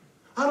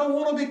 I don't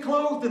want to be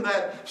clothed in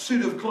that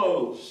suit of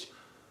clothes.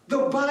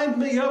 They'll bind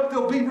me up.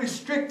 They'll be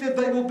restrictive.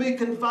 They will be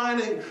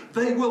confining.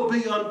 They will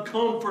be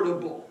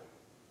uncomfortable.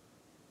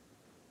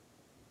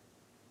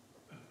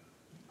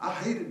 I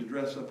hated to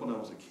dress up when I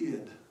was a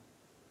kid.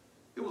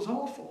 It was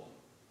awful.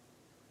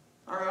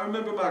 I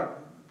remember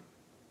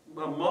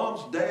my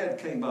mom's dad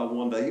came by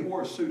one day. He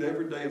wore a suit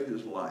every day of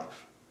his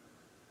life.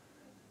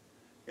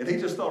 And he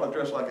just thought I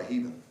dressed like a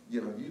heathen.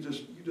 You know, you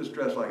just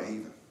dress like a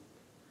heathen.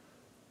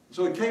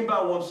 So he came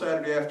by one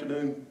Saturday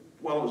afternoon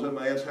while I was at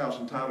my aunt's house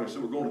in Tyler and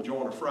said, we're going to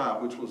Joiner Fry,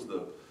 which was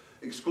the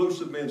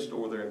exclusive men's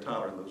store there in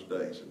Tyler in those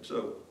days. And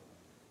so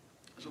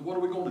I said, what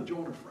are we going to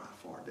Joiner Fry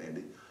for,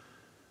 Dandy?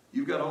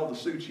 You've got all the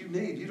suits you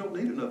need. You don't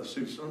need another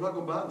suit. So I'm not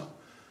going to buy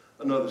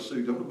another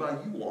suit. I'm going to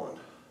buy you one.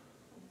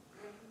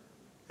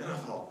 And I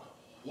thought,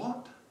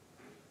 what?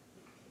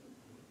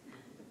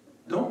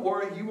 Don't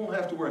worry, you won't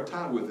have to wear a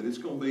tie with it. It's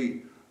going to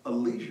be a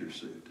leisure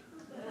suit.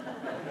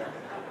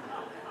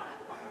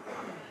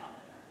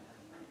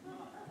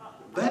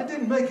 That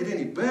didn't make it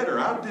any better.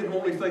 I didn't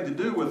want anything to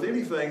do with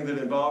anything that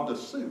involved a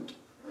suit.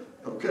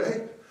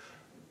 Okay?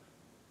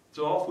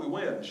 So off we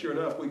went. And sure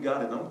enough, we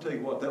got it. And I'm going to tell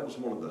you what, that was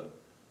one of the...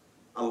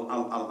 I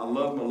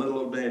love my little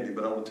old dandy,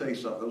 but I want to tell you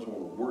something. That was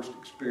one of the worst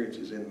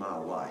experiences in my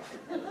life.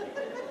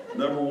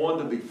 Number one,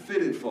 to be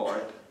fitted for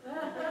it.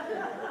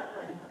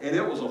 And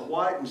it was a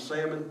white and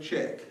salmon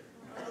check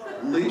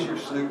leisure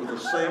suit with a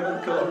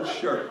salmon-colored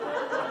shirt.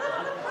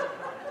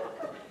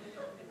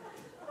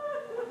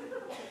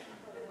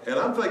 And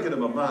I'm thinking in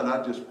my mind,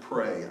 I just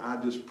pray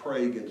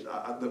against,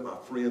 that my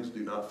friends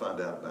do not find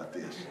out about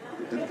this.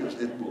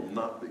 It will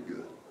not be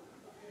good.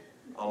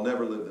 I'll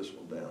never live this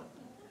one down.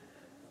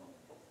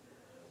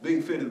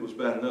 Being fitted was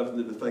bad enough, and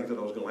then to think that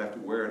I was going to have to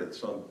wear it at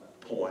some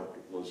point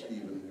was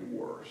even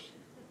worse.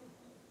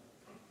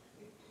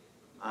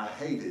 I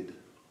hated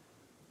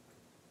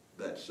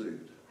that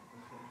suit.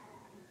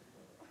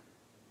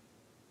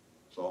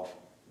 It's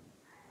awful.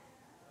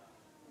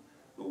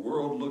 The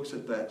world looks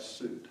at that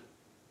suit,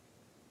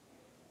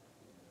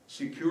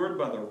 secured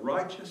by the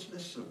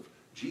righteousness of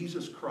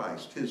Jesus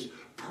Christ, His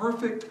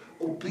perfect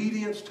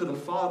obedience to the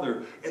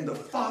Father and the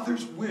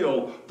Father's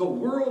will. The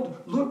world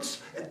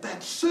looks at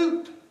that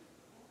suit.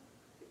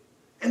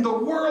 And the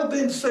world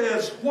then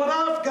says, what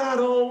I've got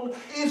on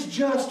is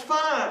just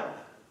fine.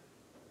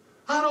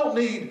 I don't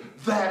need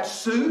that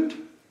suit.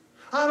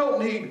 I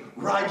don't need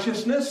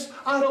righteousness.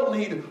 I don't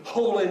need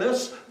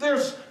holiness.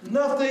 There's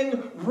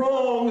nothing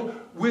wrong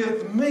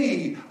with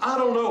me. I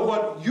don't know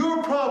what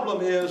your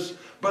problem is,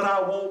 but I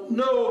want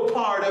no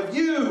part of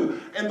you.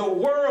 And the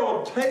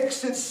world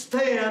takes its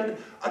stand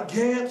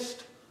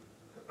against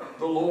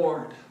the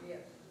Lord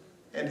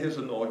and His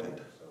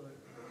anointed.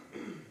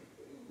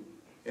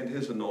 And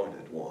His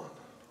anointed one.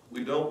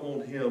 We don't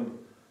want Him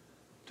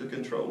to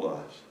control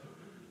us.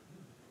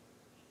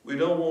 We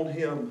don't want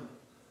Him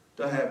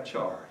to have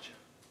charge.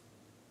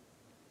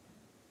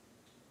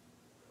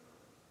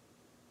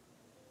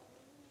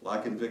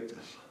 Like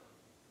Invictus,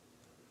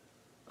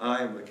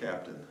 I am the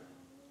captain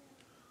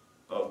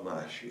of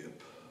my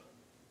ship,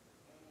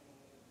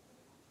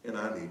 and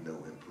I need no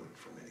input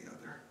from any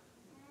other.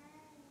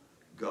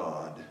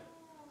 God,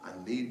 I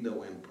need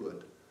no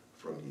input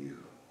from you.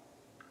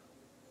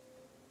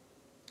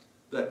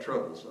 That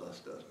troubles us,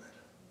 doesn't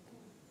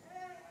it?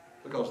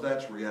 Because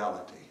that's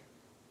reality.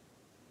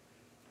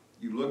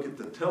 You look at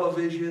the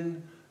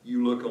television,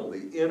 you look on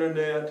the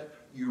internet,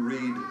 you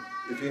read,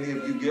 if any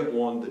of you get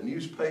one, the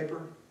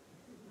newspaper,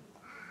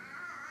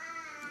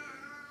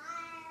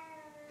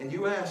 and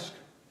you ask,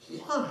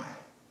 why?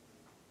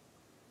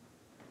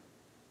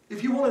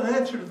 If you want an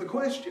answer to the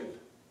question,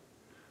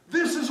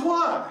 this is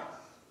why.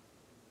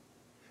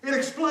 It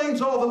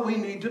explains all that we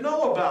need to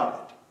know about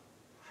it.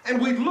 And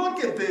we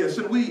look at this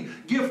and we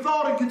give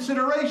thought and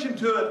consideration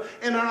to it,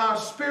 and in our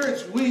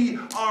spirits we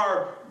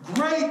are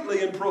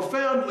greatly and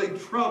profoundly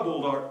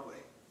troubled, aren't we?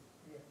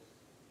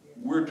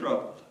 We're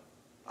troubled.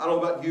 I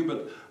don't know about you,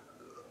 but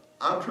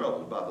I'm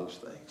troubled by those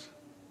things.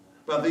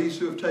 By these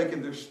who have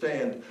taken their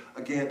stand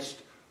against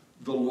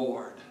the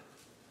Lord.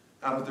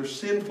 Out of their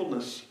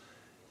sinfulness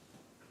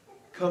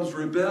comes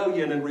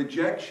rebellion and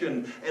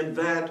rejection, and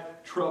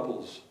that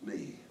troubles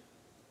me.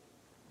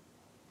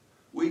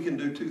 We can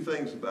do two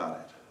things about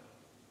it.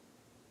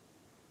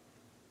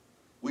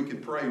 We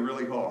can pray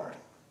really hard,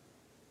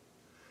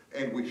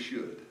 and we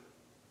should,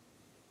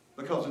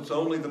 because it's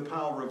only the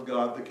power of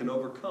God that can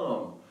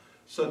overcome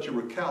such a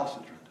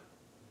recalcitrant,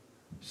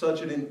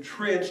 such an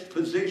entrenched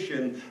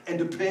position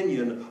and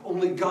opinion.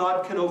 Only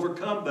God can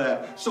overcome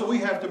that. So we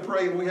have to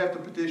pray and we have to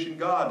petition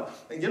God.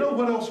 And you know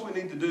what else we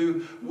need to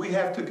do? We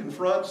have to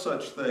confront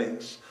such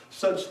things,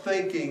 such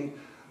thinking,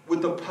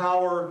 with the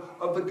power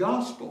of the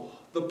gospel.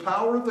 the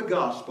power of the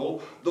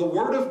gospel, the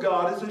Word of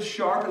God is as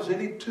sharp as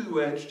any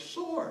two-edged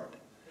sword.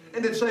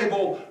 And it's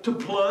able to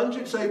plunge,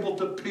 it's able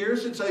to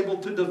pierce, it's able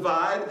to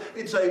divide,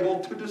 it's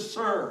able to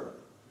discern.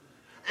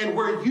 And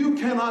where you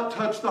cannot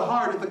touch the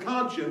heart of the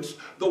conscience,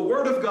 the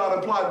Word of God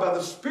applied by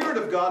the Spirit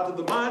of God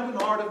to the mind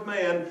and heart of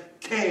man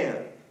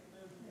can.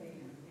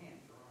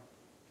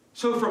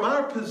 So from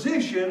our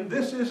position,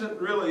 this isn't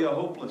really a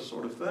hopeless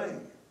sort of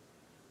thing.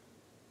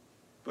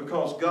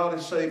 Because God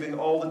is saving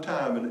all the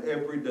time and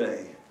every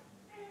day.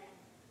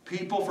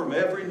 People from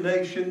every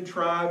nation,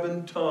 tribe,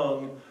 and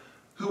tongue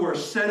who are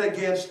set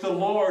against the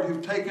Lord,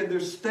 who've taken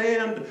their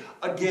stand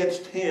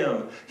against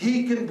Him.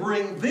 He can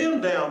bring them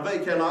down. They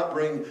cannot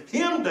bring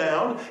Him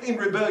down in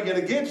rebellion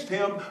against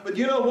Him. But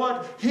you know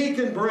what? He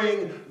can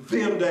bring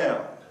them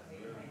down.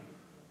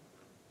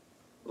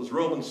 Those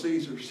Roman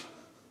Caesars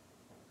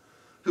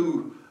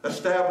who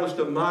established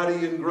a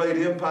mighty and great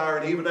empire,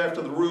 and even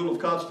after the rule of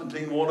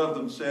Constantine, one of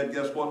them said,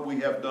 guess what we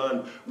have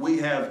done? We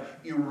have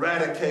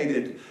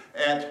eradicated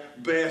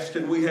at best,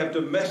 and we have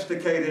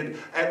domesticated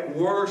at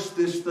worst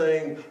this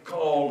thing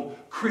called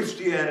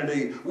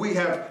Christianity. We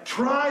have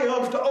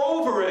triumphed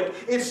over it.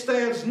 It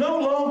stands no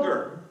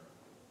longer.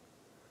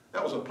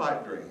 That was a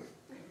pipe dream.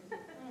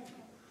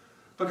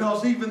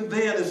 Because even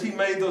then, as he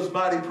made those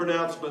mighty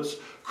pronouncements,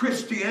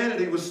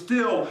 Christianity was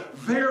still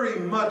very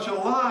much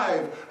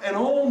alive and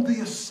on the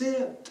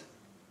ascent.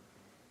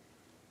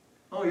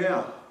 Oh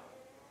yeah,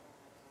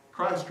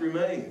 Christ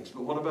remains.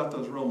 But what about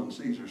those Roman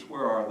Caesars?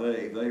 Where are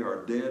they? They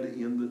are dead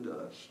in the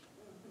dust.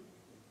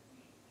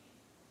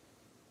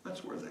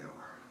 That's where they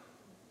are.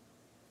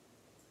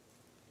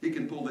 He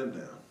can pull them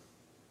down.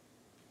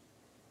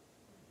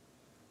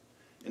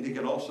 And He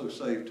can also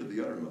save to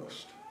the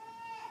uttermost,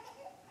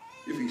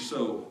 if He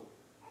so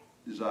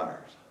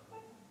desires.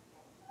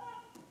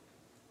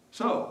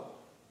 So,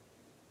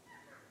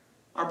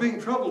 our being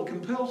troubled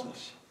compels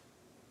us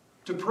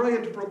to pray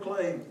and to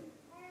proclaim.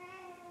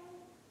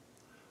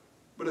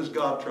 But is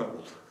God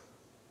troubled?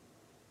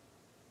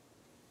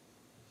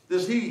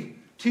 Does He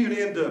tune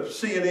into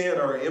CNN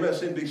or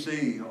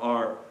MSNBC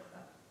or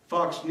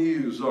Fox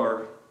News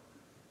or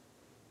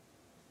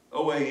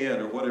OAN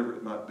or whatever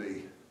it might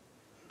be?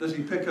 Does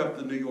He pick up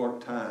the New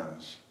York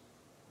Times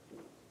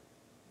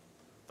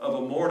of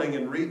a morning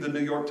and read the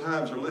New York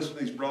Times or listen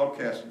to these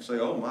broadcasts and say,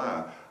 oh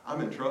my, I'm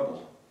in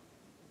trouble.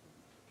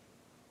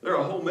 There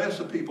are a whole mess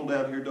of people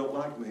down here who don't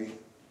like me.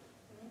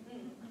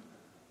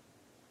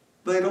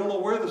 They don't know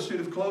wear the suit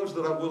of clothes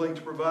that I'm willing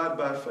to provide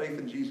by faith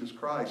in Jesus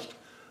Christ.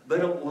 They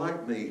don't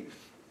like me.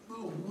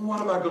 What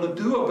am I going to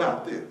do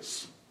about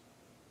this?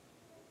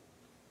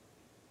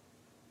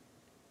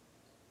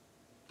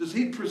 Does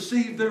He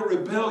perceive their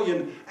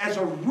rebellion as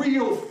a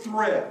real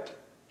threat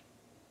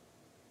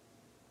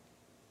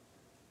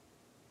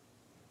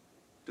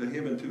to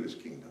Him and to His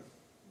kingdom?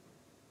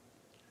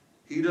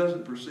 He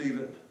doesn't perceive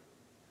it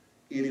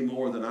any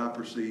more than I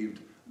perceived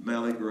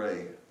Mally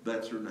Gray.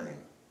 That's her name.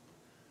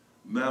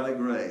 Mally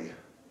Gray,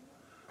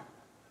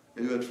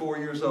 who at 4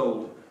 years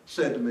old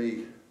said to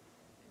me,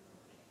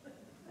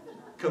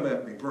 come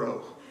at me,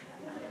 bro.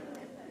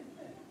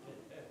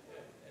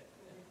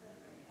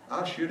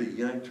 I should have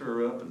yanked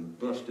her up and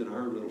busted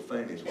her little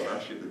fannies when I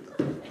should have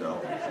done.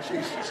 No,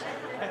 Jesus.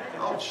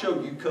 I'll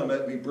show you come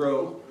at me,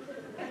 bro.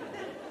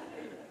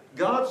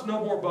 God's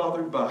no more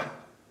bothered by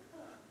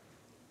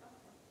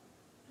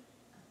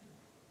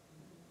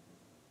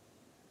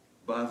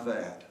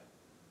that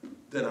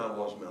than I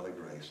was Mally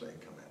Gray saying,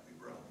 come at me,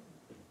 bro.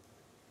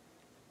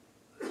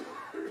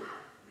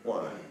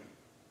 Why?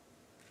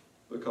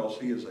 Because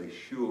He is a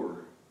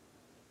sure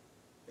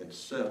and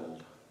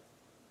settled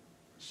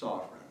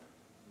sovereign.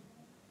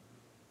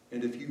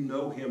 And if you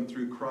know Him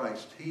through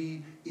Christ,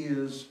 He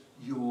is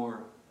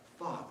your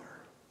Father.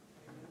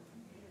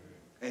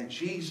 And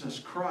Jesus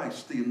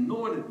Christ, the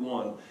Anointed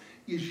One,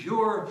 is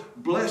your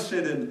blessed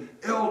and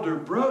elder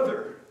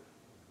brother.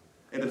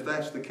 And if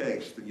that's the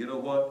case, then you know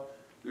what?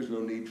 There's no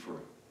need for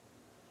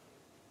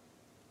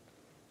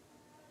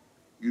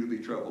you to be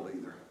troubled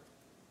either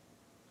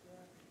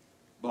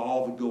by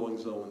all the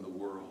goings on in the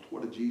world.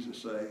 What did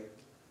Jesus say?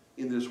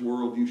 In this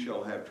world you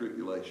shall have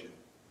tribulation,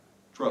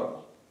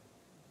 trouble.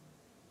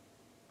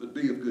 But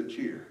be of good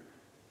cheer.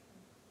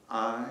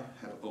 I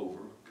have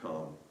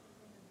overcome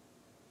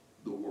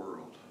the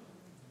world.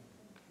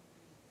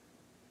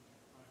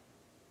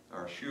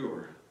 Our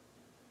sure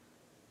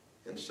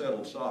and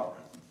settled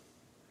sovereign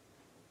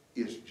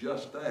is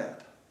just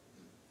that.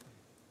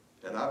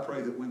 And I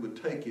pray that we would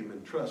take Him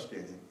and trust in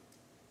Him.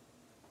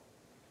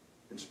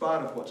 In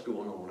spite of what's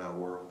going on in our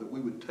world, that we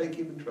would take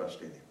Him and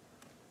trust in Him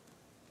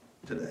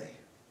today.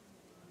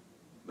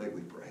 May we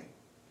pray.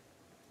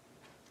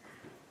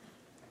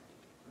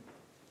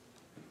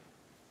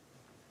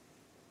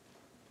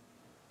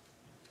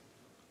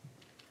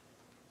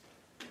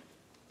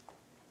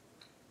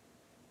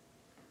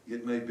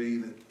 It may be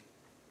that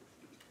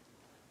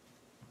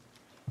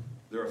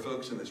there are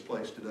folks in this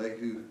place today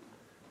who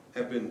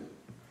have been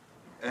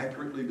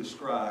accurately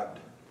described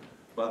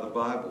by the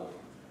Bible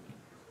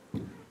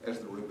as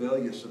the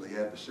rebellious and the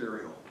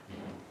adversarial.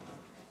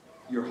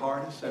 Your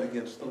heart is set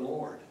against the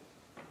Lord.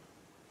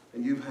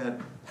 And you've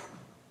had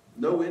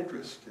no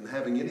interest in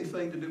having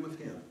anything to do with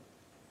Him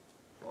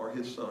or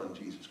His Son,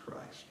 Jesus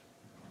Christ.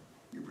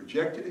 You've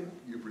rejected Him.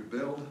 You've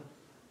rebelled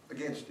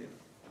against Him.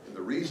 And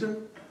the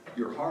reason?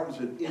 Your heart is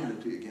in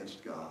enmity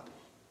against God.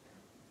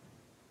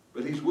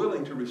 But He's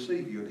willing to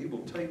receive you, and He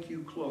will take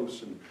you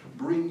close and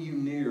bring you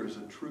near as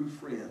a true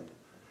friend.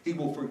 He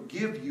will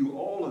forgive you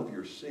all of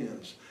your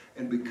sins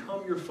and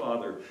become your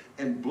Father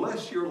and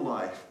bless your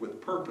life with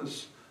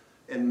purpose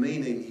and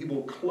meaning. He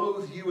will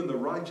clothe you in the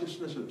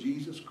righteousness of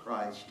Jesus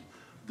Christ,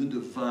 the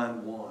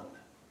Divine One.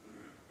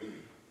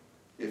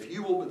 If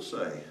you will but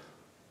say,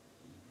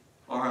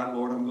 all right,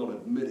 Lord, I'm going to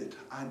admit it.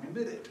 I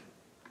admit it.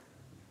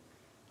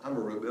 I'm a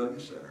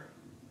rebellious sinner.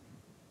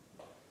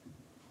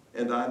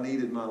 And I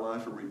need in my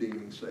life a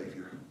redeeming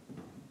Savior.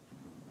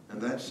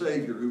 And that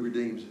Savior who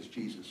redeems is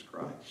Jesus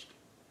Christ.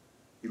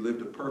 He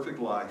lived a perfect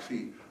life.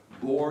 He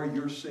bore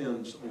your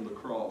sins on the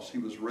cross. He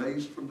was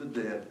raised from the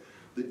dead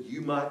that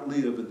you might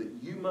live and that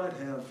you might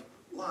have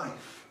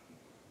life.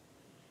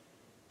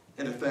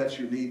 And if that's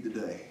your need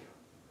today,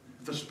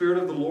 if the Spirit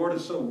of the Lord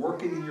is so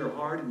working in your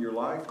heart and your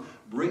life,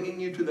 bringing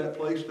you to that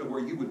place to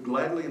where you would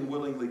gladly and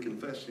willingly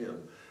confess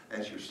Him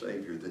as your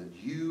Savior, then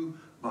you,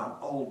 by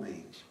all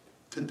means,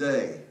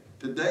 today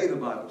the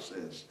Bible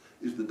says,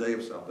 is the day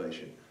of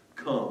salvation.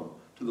 Come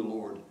to the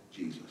Lord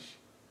Jesus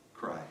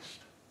Christ.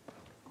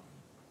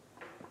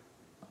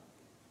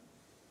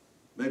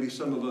 Maybe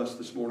some of us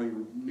this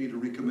morning need to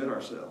recommit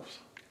ourselves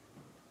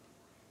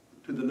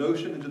to the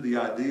notion and to the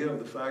idea of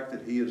the fact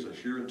that He is a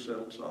sure and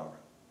settled sovereign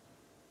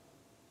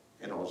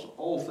and has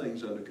all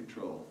things under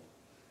control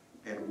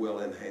and well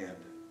in hand.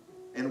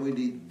 And we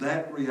need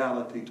that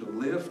reality to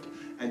lift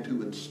and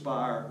to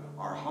inspire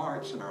our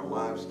hearts and our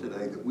lives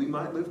today, that we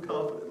might live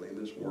confidently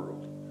in this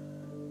world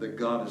that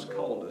God has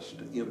called us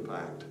to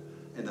impact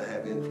and to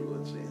have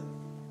influence in.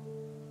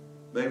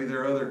 Maybe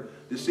there are other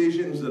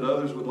decisions that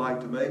others would like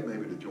to make,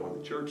 maybe to join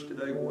the church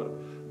today,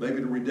 maybe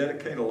to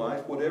rededicate a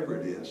life, whatever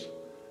it is.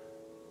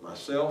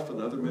 Myself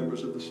and other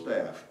members of the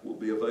staff will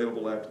be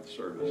available after the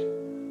service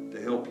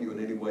to help you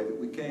in any way that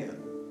we can.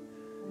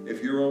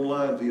 If you're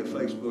online via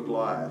Facebook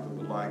Live and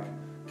would like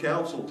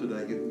counsel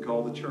today, you can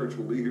call the church.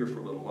 We'll be here for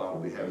a little while.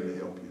 We'll be happy to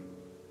help you.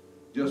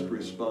 Just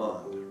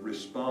respond.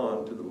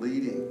 Respond to the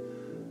leading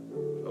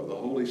of the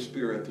Holy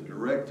Spirit, the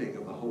directing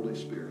of the Holy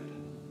Spirit,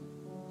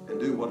 and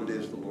do what it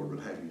is the Lord would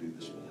have you do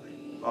this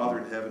morning. Father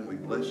in heaven, we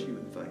bless you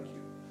and thank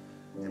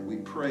you. And we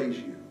praise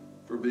you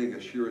for being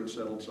a sure and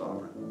settled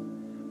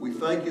sovereign. We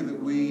thank you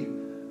that we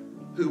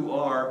who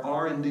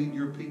are indeed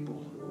your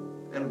people.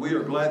 And we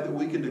are glad that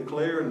we can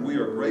declare, and we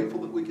are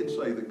grateful that we can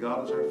say that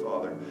God is our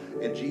Father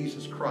and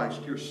Jesus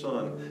Christ, your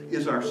Son,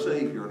 is our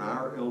Savior and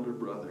our elder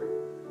brother.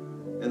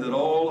 And that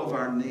all of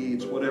our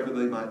needs, whatever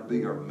they might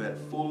be, are met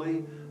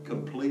fully,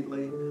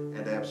 completely,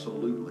 and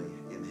absolutely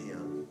in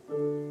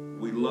Him.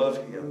 We love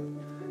Him,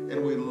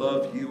 and we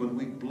love you, and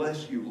we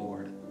bless you,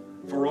 Lord,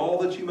 for all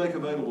that you make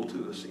available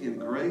to us in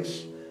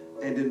grace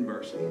and in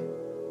mercy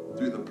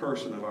through the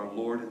person of our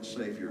Lord and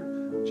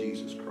Savior,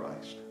 Jesus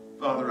Christ.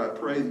 Father, I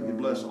pray that you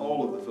bless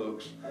all of the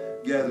folks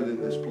gathered in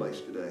this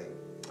place today.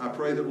 I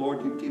pray that,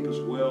 Lord, you'd keep us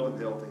well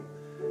and healthy.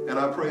 And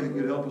I pray that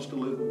you'd help us to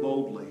live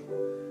boldly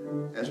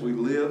as we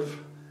live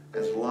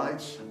as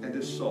lights and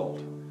as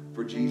salt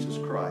for Jesus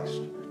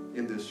Christ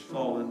in this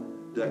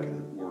fallen,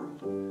 decadent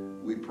world.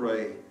 We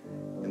pray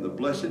in the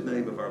blessed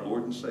name of our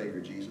Lord and Savior,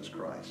 Jesus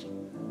Christ.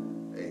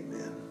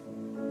 Amen.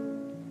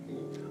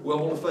 Well,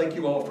 I want to thank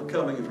you all for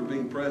coming and for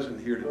being present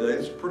here today.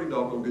 It's a pretty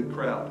doggone good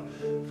crowd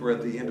for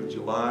at the end of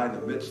July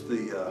and amidst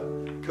the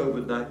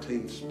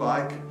COVID-19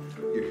 spike.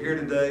 You're here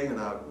today, and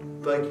I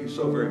thank you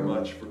so very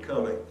much for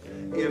coming.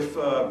 If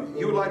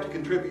you would like to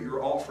contribute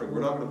your offering,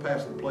 we're not going to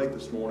pass the plate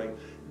this morning.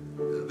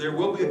 There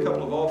will be a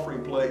couple of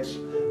offering plates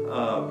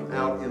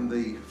out in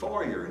the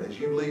foyer, and as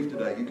you leave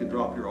today, you can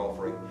drop your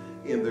offering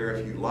in there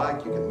if you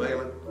like. You can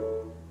mail it.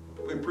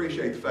 We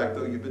appreciate the fact,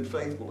 though, you've been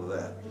faithful to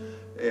that.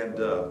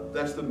 And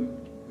that's the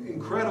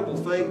incredible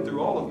thing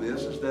through all of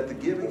this, is that the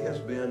giving has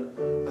been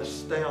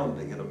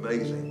astounding and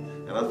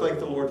amazing. And I thank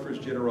the Lord for His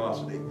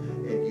generosity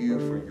and you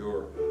for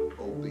your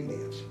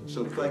obedience.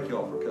 So thank you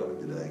all for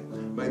coming today.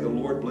 May the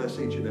Lord bless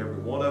each and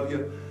every one of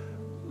you.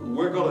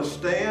 We're going to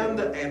stand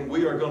and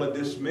we are going to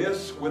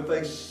dismiss with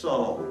a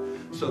song.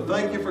 So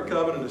thank you for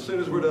coming, and as soon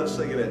as we're done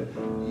singing it,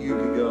 you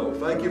can go.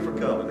 Thank you for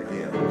coming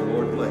again. The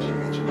Lord bless you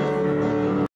each and every one.